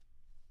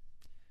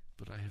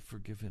 but I have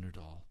forgiven it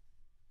all,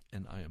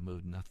 and I am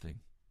owed nothing.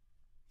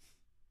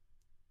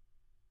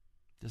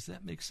 Does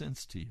that make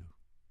sense to you?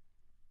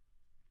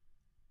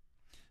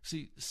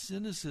 See,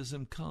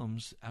 cynicism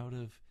comes out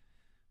of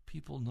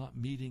people not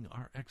meeting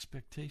our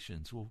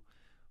expectations. Well,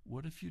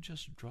 what if you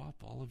just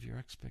drop all of your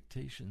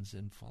expectations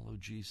and follow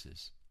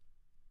Jesus?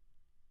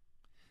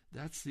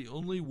 That's the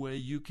only way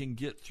you can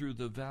get through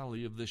the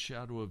valley of the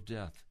shadow of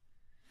death.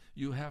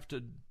 You have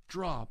to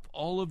drop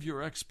all of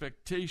your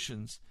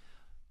expectations,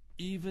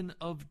 even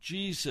of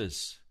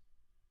Jesus,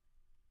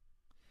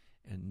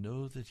 and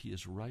know that he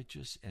is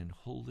righteous and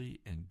holy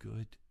and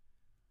good,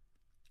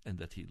 and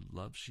that he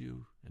loves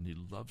you and he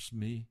loves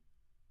me,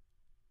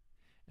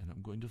 and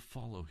I'm going to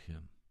follow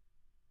him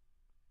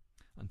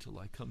until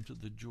I come to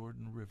the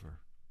Jordan River,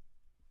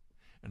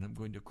 and I'm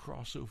going to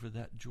cross over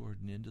that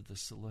Jordan into the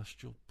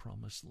celestial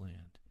promised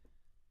land.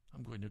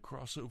 I'm going to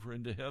cross over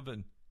into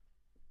heaven.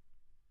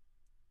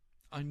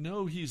 I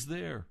know he's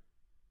there.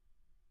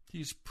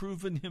 He's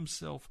proven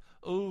himself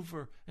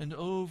over and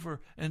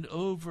over and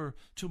over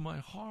to my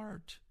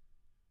heart.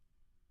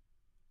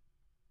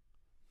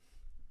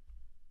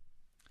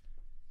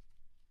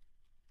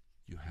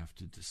 You have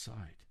to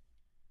decide.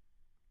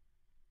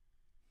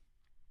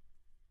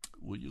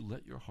 Will you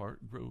let your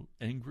heart grow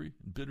angry,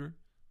 bitter,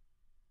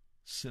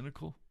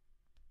 cynical?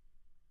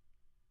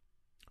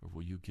 Or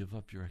will you give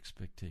up your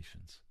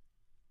expectations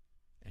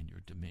and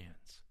your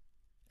demands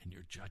and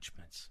your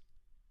judgments?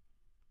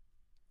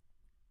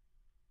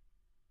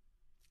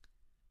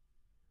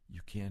 You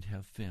can't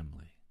have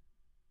family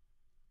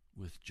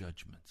with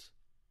judgments.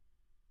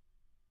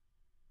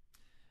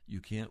 You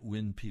can't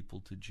win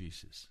people to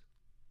Jesus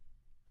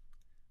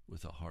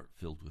with a heart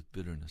filled with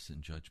bitterness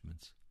and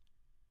judgments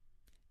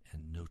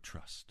and no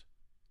trust.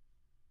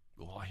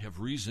 Oh, I have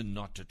reason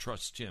not to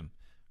trust him.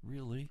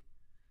 Really?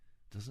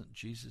 Doesn't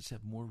Jesus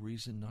have more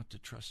reason not to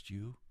trust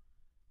you?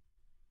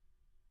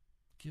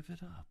 Give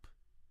it up.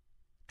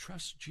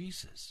 Trust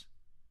Jesus.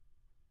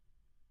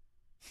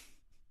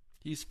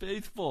 He's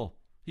faithful.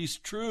 He's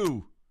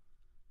true.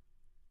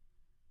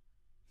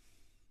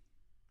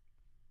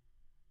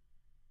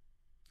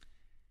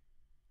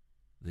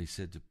 They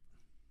said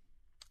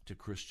to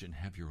Christian,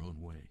 have your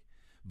own way,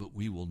 but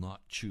we will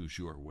not choose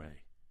your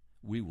way.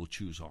 We will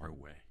choose our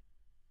way.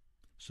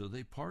 So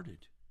they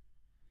parted.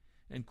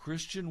 And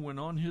Christian went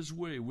on his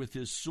way with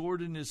his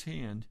sword in his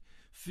hand,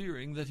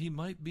 fearing that he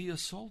might be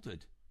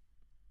assaulted.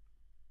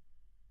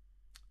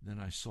 Then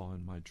I saw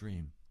in my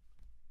dream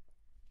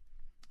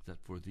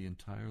that for the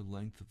entire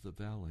length of the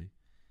valley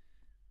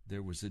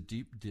there was a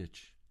deep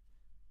ditch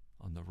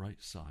on the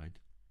right side.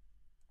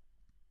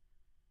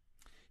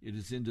 It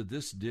is into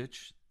this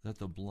ditch that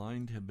the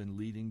blind have been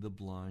leading the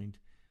blind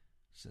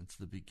since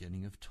the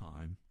beginning of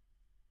time,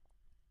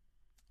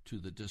 to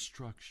the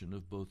destruction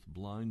of both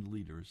blind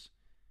leaders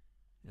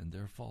and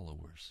their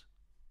followers.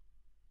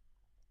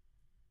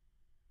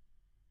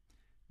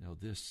 Now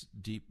this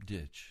deep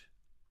ditch,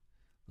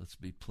 let's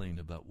be plain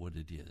about what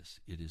it is.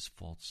 It is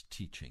false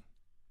teaching.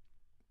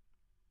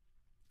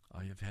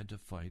 I have had to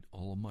fight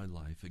all of my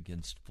life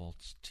against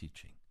false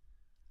teaching.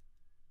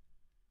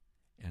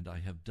 And I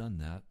have done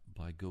that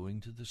by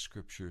going to the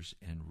scriptures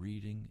and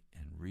reading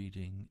and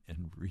reading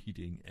and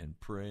reading and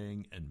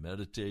praying and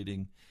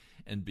meditating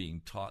and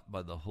being taught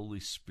by the Holy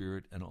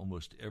Spirit, and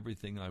almost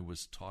everything I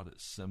was taught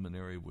at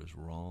seminary was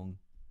wrong.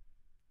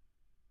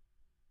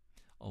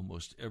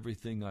 Almost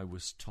everything I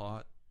was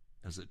taught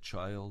as a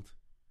child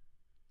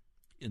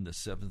in the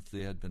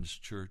Seventh-day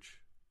Adventist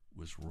Church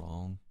was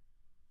wrong.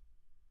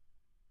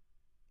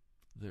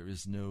 There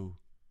is no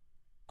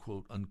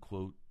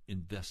quote-unquote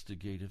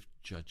investigative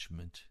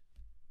judgment.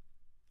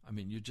 I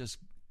mean,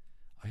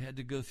 I had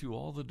to go through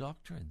all the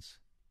doctrines.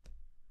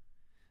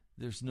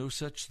 There's no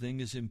such thing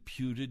as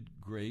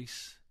imputed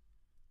grace.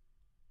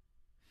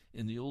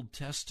 In the Old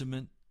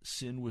Testament,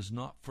 sin was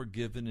not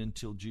forgiven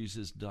until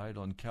Jesus died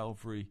on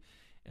Calvary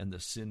and the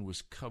sin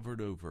was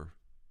covered over.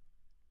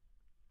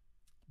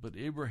 But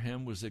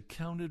Abraham was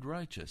accounted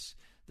righteous.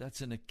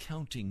 That's an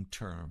accounting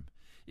term.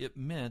 It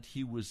meant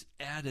he was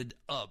added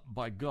up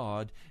by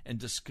God and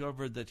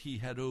discovered that he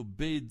had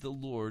obeyed the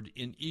Lord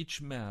in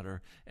each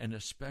matter, and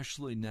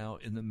especially now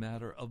in the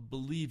matter of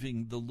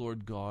believing the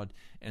Lord God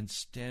and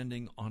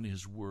standing on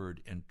his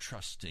word and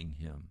trusting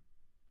him.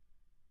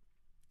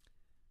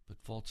 But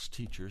false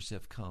teachers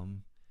have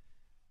come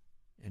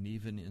and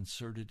even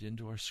inserted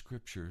into our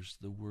scriptures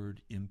the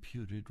word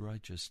imputed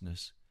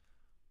righteousness,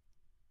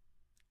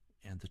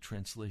 and the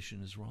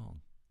translation is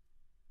wrong.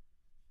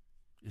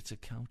 It's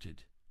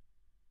accounted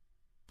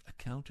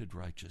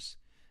righteous.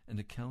 And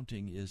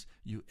accounting is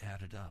you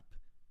add it up.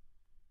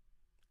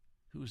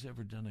 Who's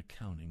ever done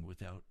accounting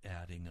without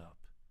adding up?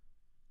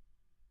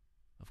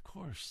 Of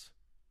course.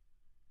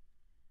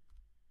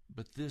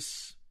 But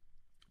this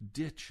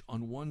ditch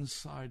on one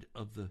side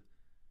of the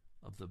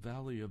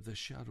valley of the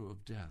shadow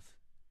of death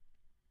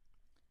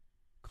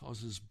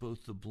causes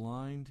both the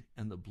blind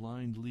and the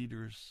blind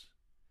leaders,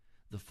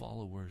 the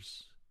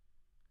followers,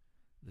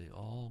 they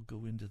all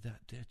go into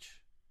that ditch.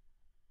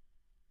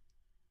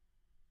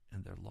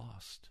 And they're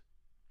lost.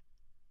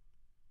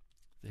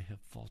 They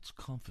have false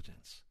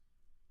confidence.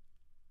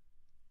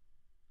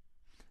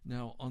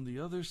 Now, on the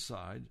other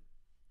side,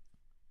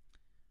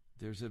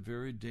 there's a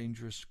very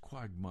dangerous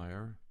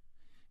quagmire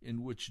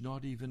in which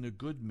not even a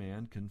good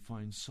man can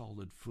find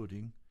solid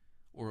footing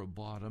or a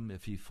bottom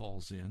if he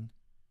falls in.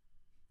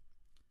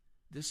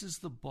 This is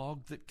the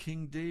bog that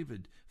King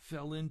David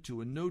fell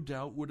into and no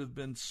doubt would have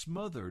been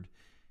smothered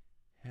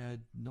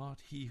had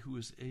not he who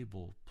is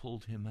able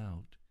pulled him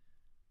out.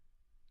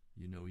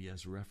 You know, he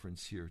has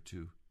reference here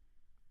to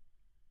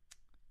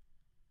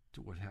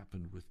what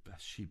happened with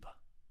Bathsheba.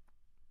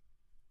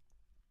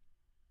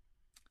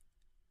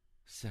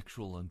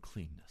 Sexual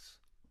uncleanness.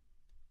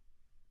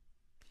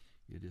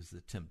 It is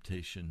the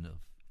temptation of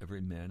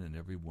every man and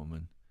every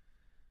woman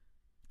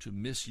to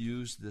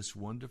misuse this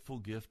wonderful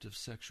gift of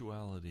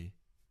sexuality,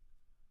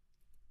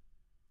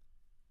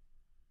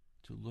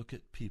 to look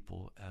at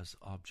people as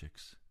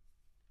objects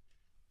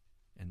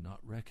and not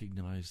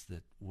recognize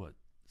that what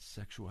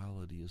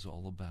sexuality is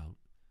all about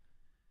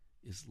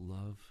is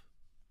love,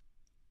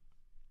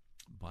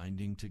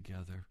 binding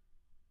together,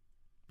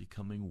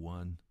 becoming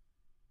one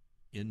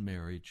in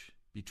marriage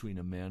between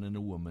a man and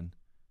a woman,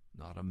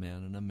 not a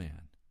man and a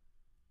man.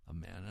 A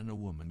man and a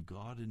woman.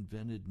 God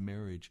invented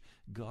marriage.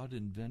 God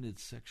invented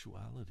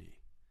sexuality.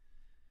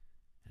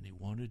 And he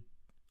wanted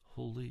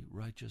holy,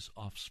 righteous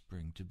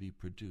offspring to be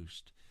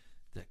produced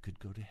that could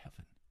go to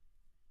heaven,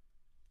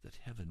 that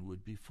heaven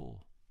would be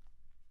full.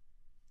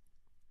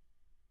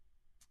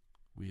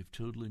 We have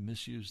totally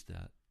misused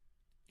that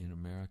in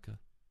America.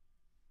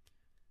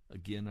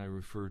 Again, I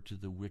refer to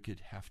the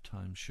Wicked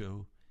halftime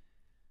show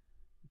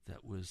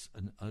that was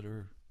an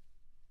utter,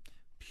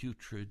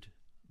 putrid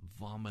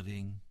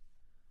vomiting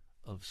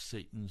of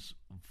Satan's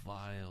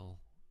vile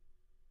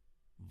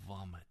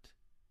vomit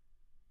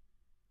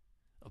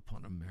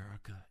upon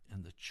America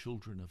and the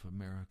children of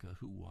America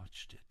who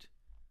watched it.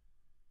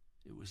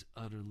 It was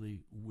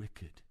utterly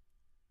wicked.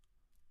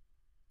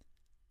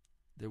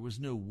 There was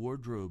no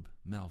wardrobe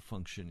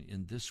malfunction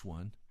in this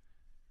one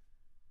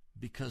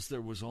because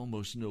there was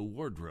almost no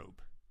wardrobe.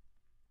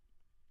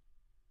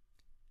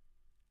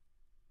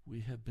 We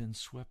have been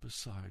swept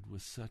aside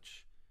with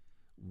such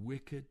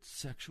wicked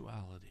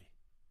sexuality,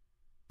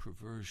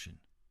 perversion,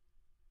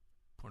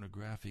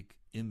 pornographic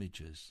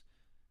images.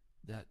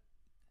 That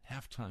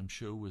halftime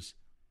show was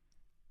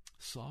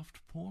soft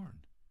porn.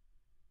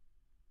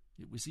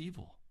 It was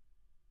evil.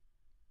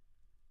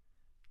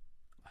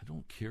 I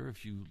don't care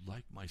if you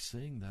like my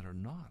saying that or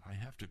not. I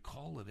have to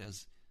call it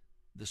as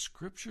the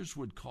scriptures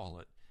would call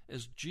it,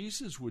 as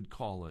Jesus would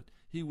call it.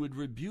 He would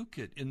rebuke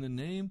it in the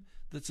name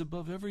that's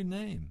above every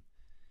name.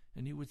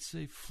 And he would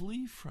say,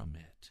 flee from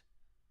it.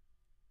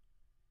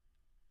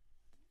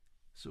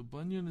 So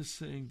Bunyan is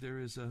saying there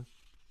is a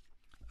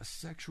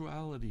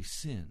sexuality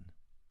sin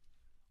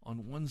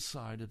on one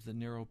side of the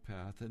narrow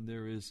path, and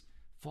there is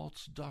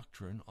false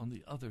doctrine on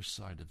the other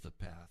side of the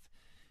path.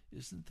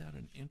 Isn't that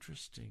an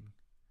interesting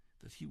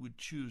that he would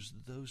choose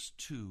those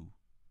two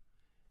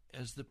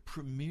as the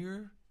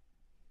premier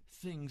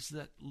things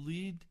that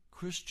lead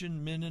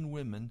Christian men and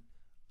women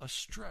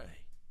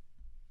astray?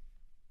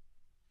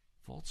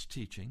 False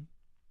teaching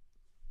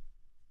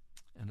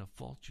and a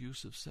false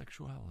use of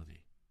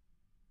sexuality.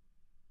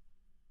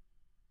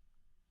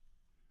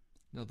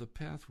 Now the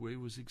pathway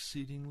was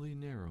exceedingly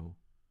narrow,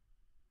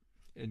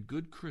 and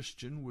good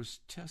Christian was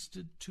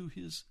tested to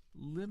his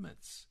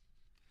limits.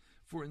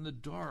 For in the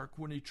dark,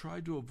 when he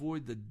tried to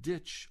avoid the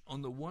ditch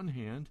on the one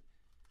hand,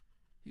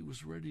 he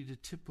was ready to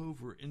tip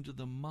over into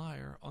the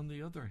mire on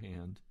the other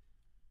hand.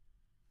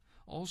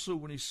 Also,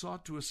 when he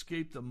sought to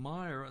escape the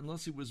mire,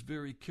 unless he was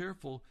very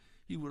careful,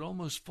 he would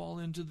almost fall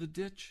into the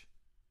ditch.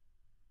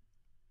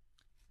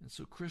 And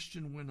so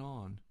Christian went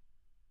on,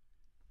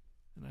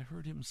 and I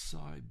heard him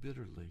sigh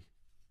bitterly.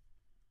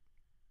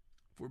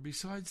 For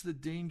besides the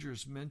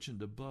dangers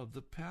mentioned above,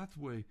 the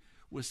pathway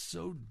was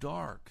so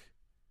dark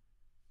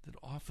that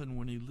often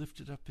when he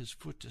lifted up his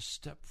foot to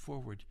step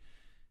forward,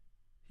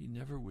 he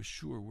never was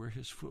sure where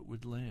his foot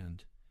would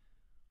land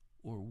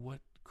or what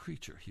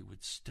creature he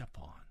would step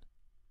on.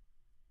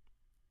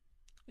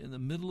 In the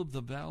middle of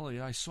the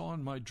valley, I saw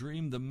in my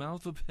dream the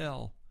mouth of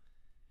hell,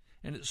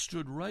 and it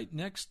stood right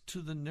next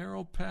to the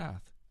narrow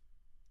path.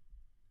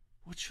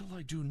 What shall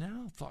I do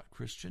now? Thought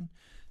Christian.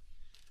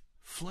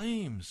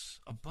 Flames,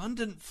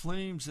 abundant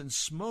flames and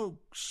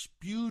smoke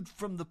spewed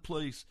from the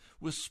place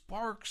with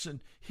sparks and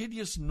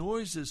hideous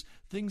noises,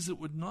 things that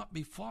would not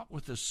be fought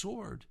with a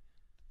sword.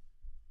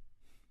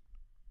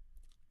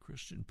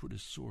 Christian put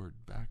his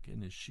sword back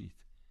in his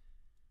sheath,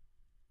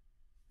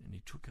 and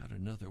he took out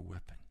another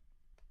weapon,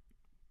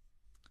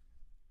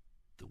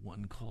 the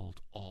one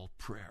called all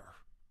prayer.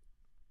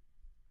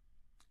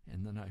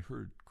 And then I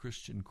heard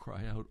Christian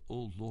cry out,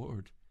 "O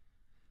Lord,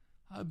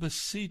 I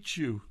beseech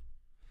you,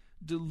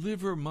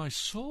 deliver my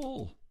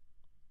soul."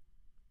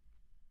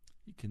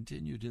 He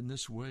continued in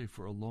this way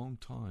for a long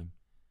time,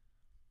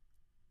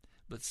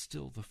 but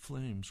still the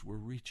flames were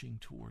reaching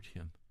toward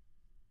him.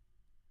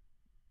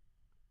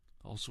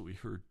 Also he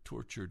heard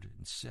tortured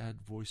and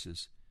sad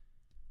voices,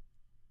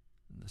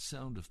 and the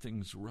sound of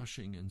things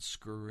rushing and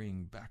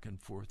scurrying back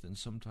and forth, and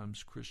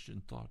sometimes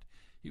Christian thought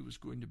he was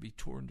going to be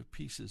torn to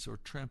pieces or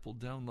trampled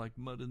down like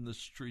mud in the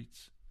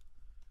streets.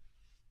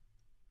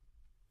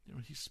 You know,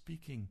 he's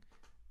speaking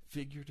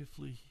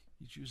figuratively,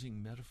 he's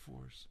using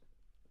metaphors.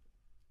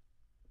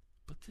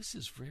 But this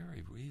is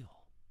very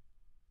real.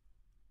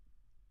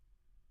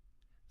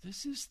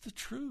 This is the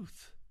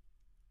truth.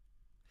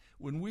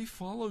 When we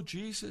follow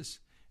Jesus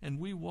and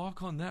we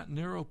walk on that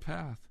narrow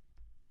path,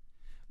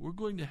 we're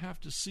going to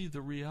have to see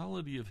the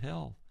reality of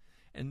hell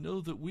and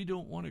know that we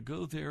don't want to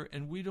go there,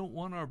 and we don't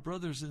want our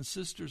brothers and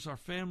sisters, our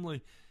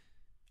family,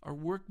 our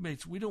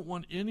workmates, we don't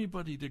want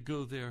anybody to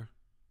go there.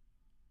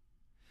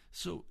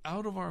 So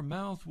out of our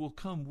mouth will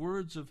come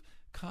words of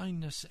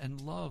kindness and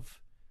love,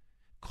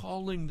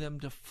 calling them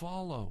to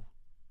follow.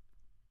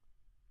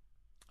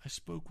 I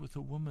spoke with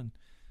a woman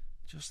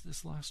just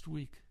this last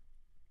week.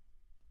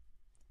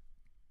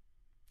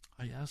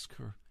 I asked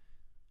her,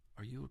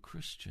 "Are you a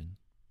Christian?"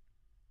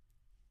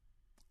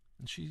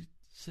 And she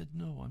said,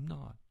 "No, I'm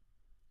not."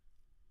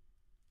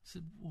 I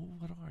said, "Well,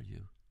 what are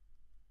you?"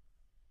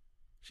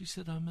 She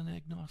said, "I'm an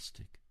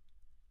agnostic."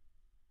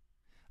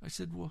 I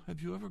said, "Well,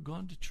 have you ever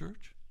gone to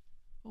church?"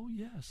 "Oh,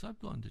 yes, I've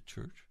gone to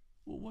church."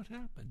 "Well, what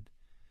happened?"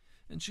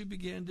 And she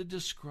began to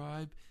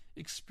describe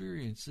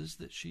experiences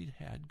that she'd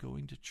had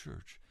going to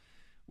church,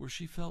 where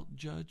she felt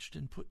judged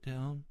and put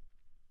down,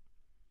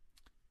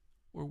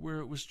 or where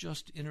it was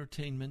just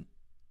entertainment,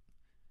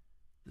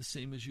 the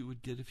same as you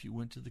would get if you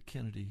went to the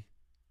Kennedy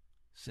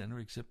Center,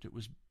 except it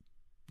was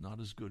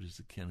not as good as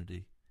the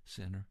Kennedy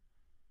Center.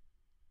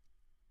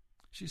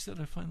 She said,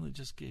 "I finally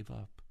just gave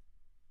up."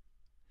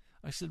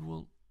 I said,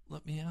 "Well,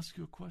 let me ask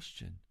you a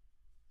question.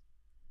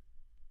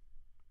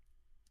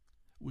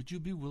 Would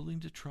you be willing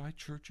to try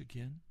church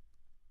again?"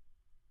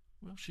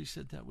 "Well," she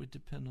said, "that would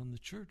depend on the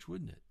church,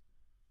 wouldn't it?"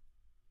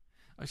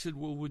 I said,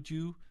 "Well, would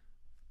you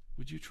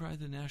try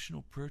the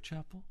National Prayer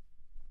Chapel?"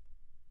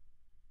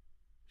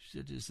 She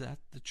said, "Is that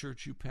the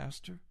church you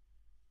pastor?"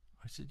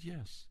 I said,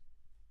 "Yes."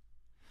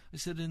 I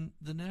said, "And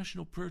the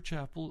National Prayer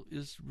Chapel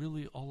is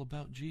really all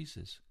about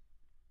Jesus.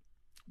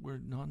 We're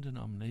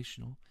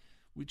non-denominational.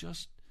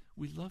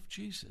 We love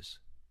Jesus.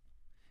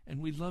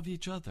 And we love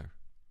each other.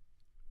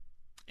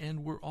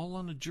 And we're all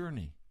on a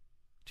journey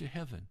to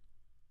heaven."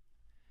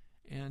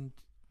 And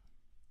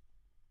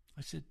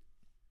I said,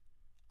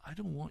 "I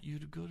don't want you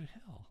to go to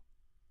hell.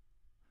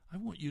 I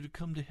want you to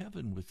come to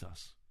heaven with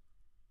us."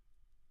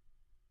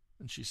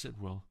 And she said,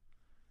 "Well,"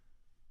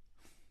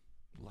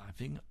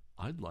 laughing,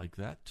 "I'd like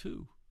that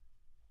too."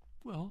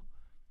 "Well,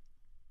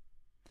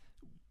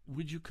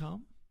 would you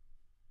come?"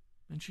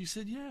 And she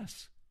said,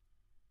 "Yes."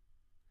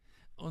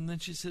 And then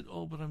she said,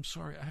 "Oh, but I'm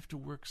sorry, I have to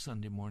work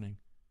Sunday morning."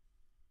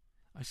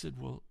 I said,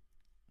 "Well,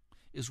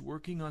 is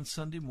working on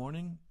Sunday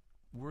morning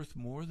worth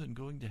more than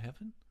going to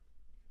heaven?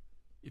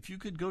 If you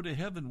could go to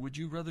heaven, would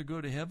you rather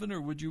go to heaven,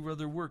 or would you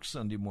rather work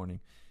Sunday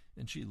morning?"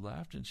 And she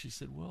laughed and she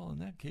said, "Well, in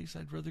that case,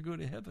 I'd rather go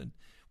to heaven."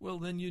 "Well,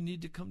 then you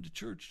need to come to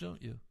church,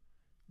 don't you?"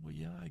 "Well,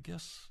 yeah, I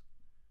guess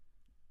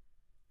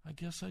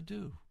I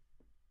do."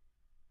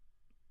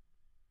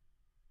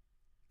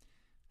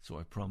 So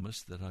I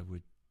promised that I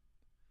would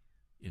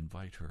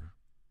invite her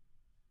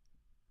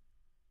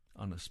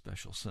on a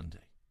special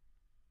Sunday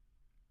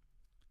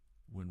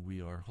when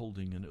we are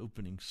holding an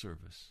opening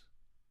service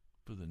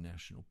for the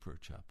National Prayer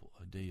Chapel,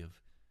 a day of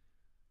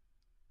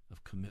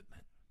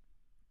commitment,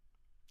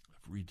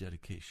 of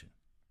rededication.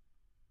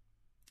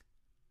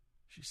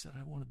 She said,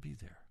 "I want to be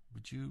there.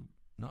 Would you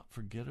not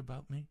forget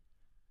about me?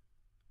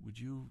 Would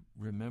you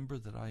remember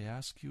that I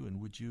asked you, and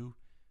would you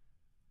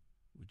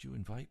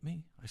invite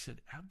me?" I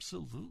said,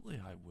 "Absolutely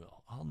I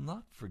will. I'll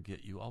not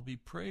forget you. I'll be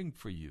praying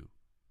for you."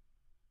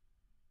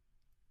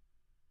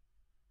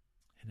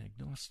 An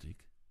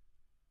agnostic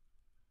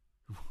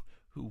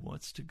who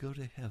wants to go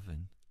to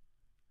heaven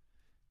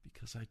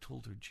because I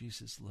told her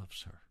Jesus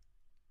loves her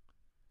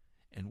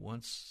and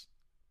wants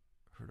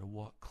her to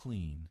walk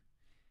clean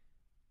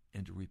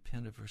and to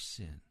repent of her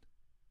sin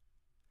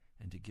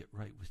and to get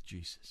right with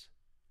Jesus.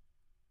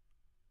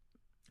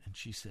 And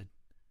she said,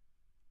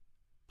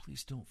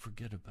 "Please don't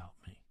forget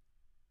about me."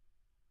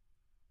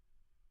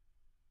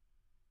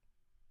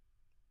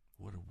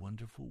 What a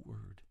wonderful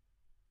word.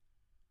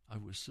 I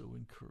was so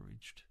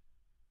encouraged.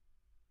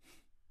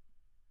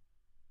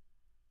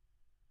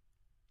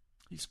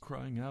 He's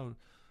crying out,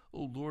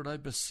 "Oh Lord, I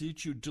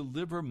beseech you,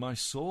 deliver my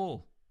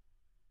soul."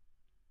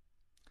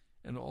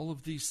 And all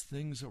of these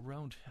things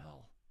around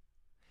hell.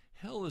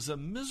 Hell is a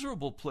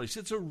miserable place.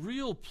 It's a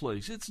real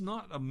place. It's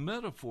not a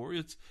metaphor.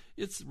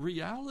 It's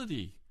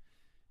reality.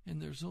 And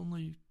there's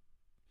only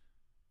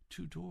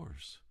two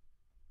doors.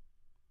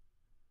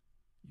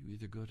 You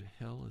either go to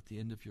hell at the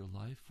end of your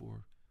life,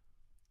 or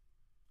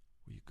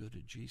you go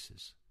to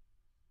Jesus.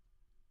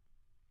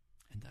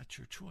 And that's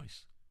your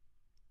choice.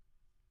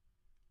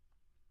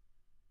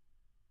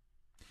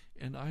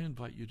 And I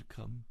invite you to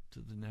come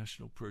to the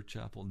National Prayer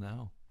Chapel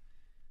now.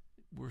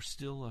 We're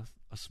still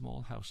a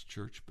small house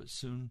church, but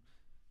soon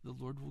the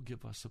Lord will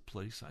give us a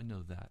place. I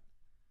know that.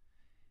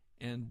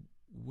 And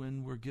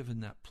when we're given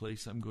that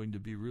place, I'm going to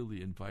be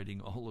really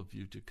inviting all of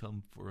you to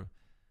come for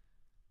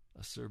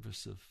a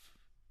service of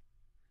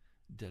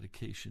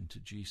dedication to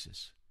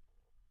Jesus.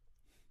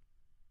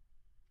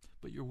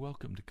 But you're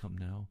welcome to come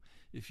now.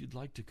 If you'd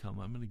like to come,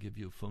 I'm going to give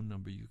you a phone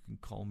number. You can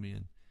call me,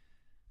 and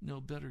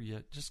no, better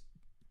yet, just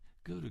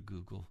go to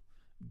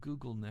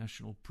Google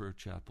National Prayer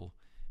Chapel,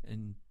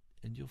 and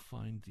you'll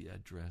find the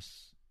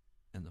address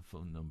and the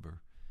phone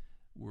number.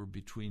 We're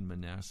between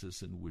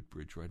Manassas and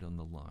Woodbridge, right on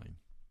the line.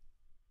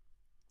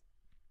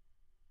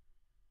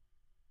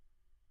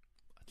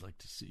 I'd like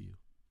to see you.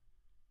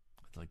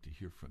 I'd like to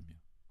hear from you.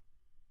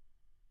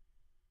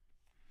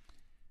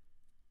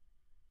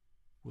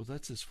 Well,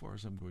 that's as far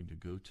as I'm going to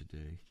go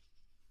today.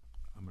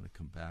 I'm going to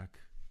come back.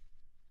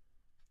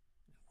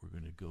 We're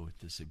going to go at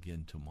this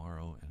again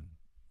tomorrow and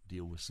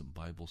deal with some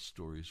Bible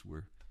stories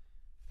where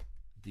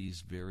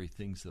these very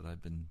things that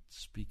I've been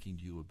speaking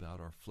to you about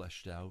are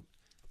fleshed out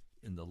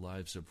in the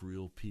lives of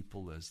real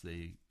people as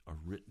they are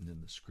written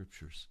in the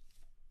Scriptures.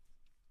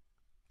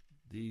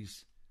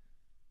 These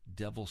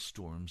devil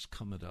storms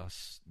come at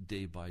us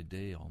day by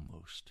day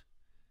almost.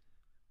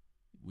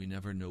 We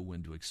never know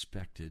when to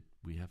expect it.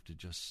 We have to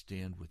just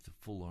stand with the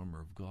full armor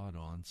of God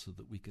on so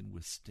that we can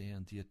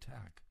withstand the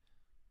attack.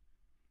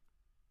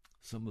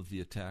 Some of the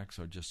attacks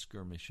are just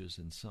skirmishes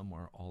and some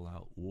are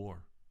all-out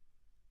war.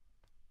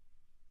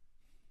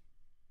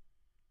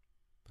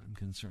 But I'm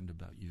concerned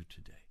about you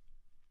today.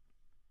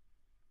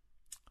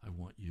 I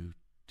want you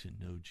to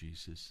know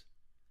Jesus.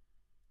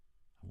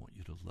 I want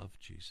you to love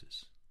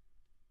Jesus.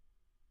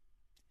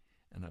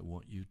 And I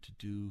want you to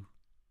do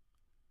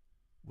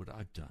what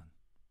I've done.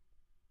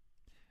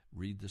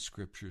 Read the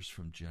Scriptures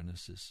from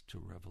Genesis to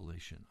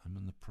Revelation. I'm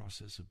in the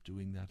process of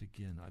doing that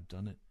again. I've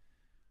done it.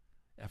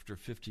 After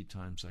 50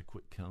 times, I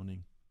quit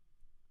counting.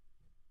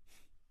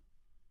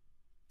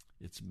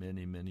 It's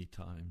many, many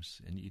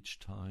times, and each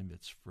time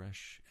it's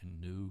fresh and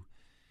new.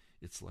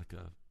 It's like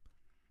a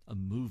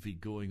movie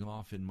going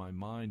off in my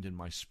mind and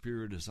my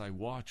spirit as I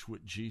watch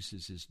what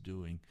Jesus is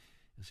doing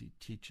as he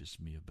teaches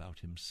me about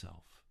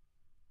himself.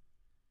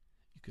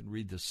 You can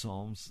read the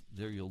Psalms.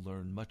 There you'll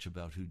learn much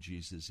about who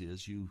Jesus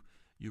is. You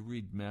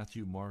read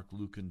Matthew, Mark,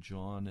 Luke, and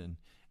John,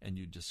 and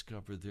you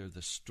discover there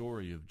the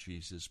story of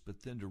Jesus,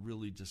 but then to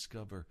really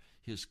discover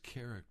his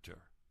character,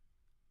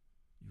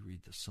 you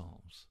read the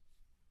Psalms.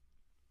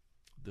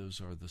 Those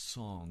are the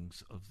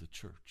songs of the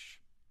church.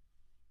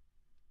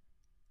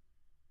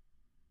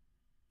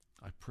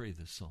 I pray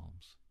the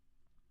Psalms.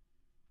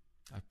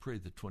 I pray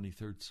the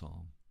 23rd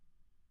Psalm.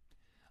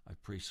 I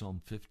pray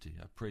Psalm 50.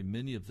 I pray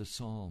many of the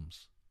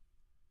Psalms.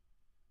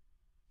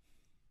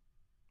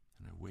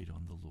 And I wait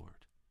on the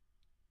Lord.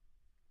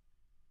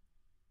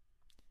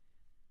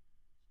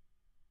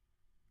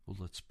 Well,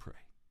 let's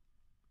pray.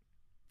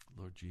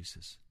 Lord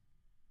Jesus,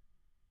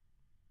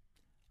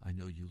 I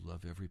know you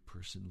love every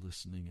person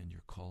listening and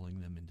you're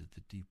calling them into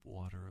the deep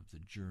water of the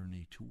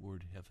journey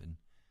toward heaven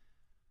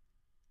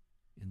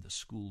in the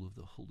school of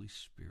the Holy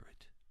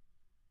Spirit.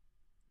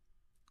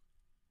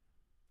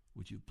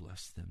 Would you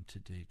bless them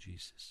today,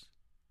 Jesus,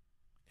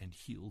 and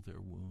heal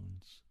their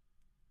wounds?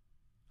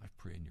 I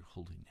pray in your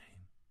holy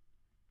name.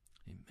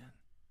 Amen.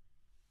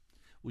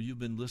 Well, you've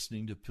been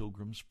listening to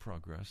Pilgrim's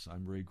Progress.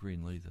 I'm Ray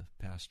Greenley, the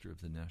pastor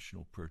of the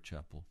National Prayer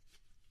Chapel.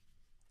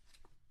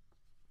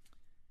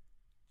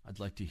 I'd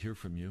like to hear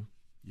from you.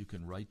 You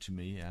can write to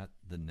me at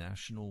the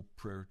National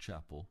Prayer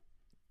Chapel,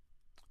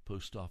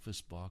 Post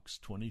Office Box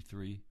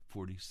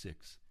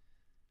 2346,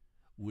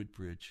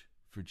 Woodbridge,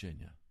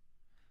 Virginia,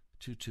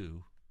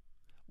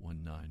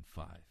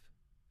 22195.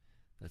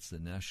 That's the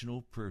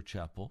National Prayer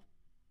Chapel,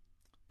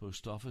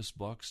 Post Office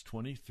Box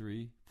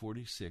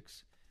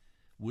 2346,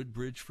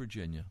 Woodbridge,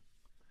 Virginia,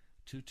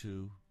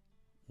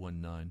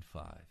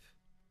 22195.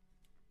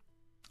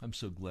 I'm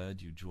so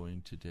glad you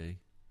joined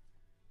today.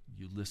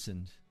 You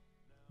listened.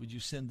 Would you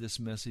send this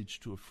message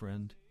to a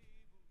friend?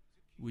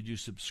 Would you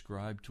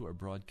subscribe to our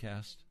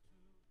broadcast?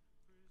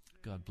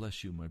 God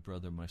bless you, my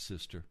brother, my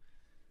sister.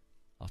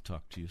 I'll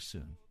talk to you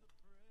soon.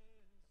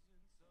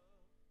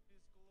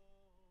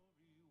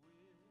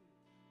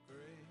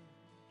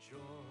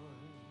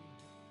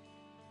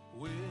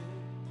 With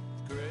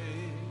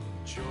great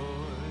joy.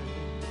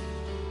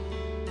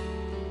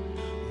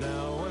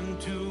 Now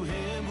unto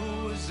him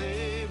who is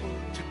able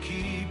to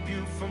keep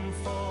you from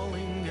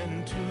falling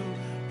and to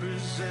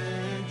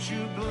present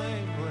you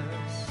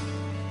blameless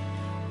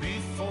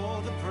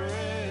before the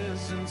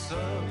presence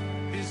of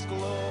his glory.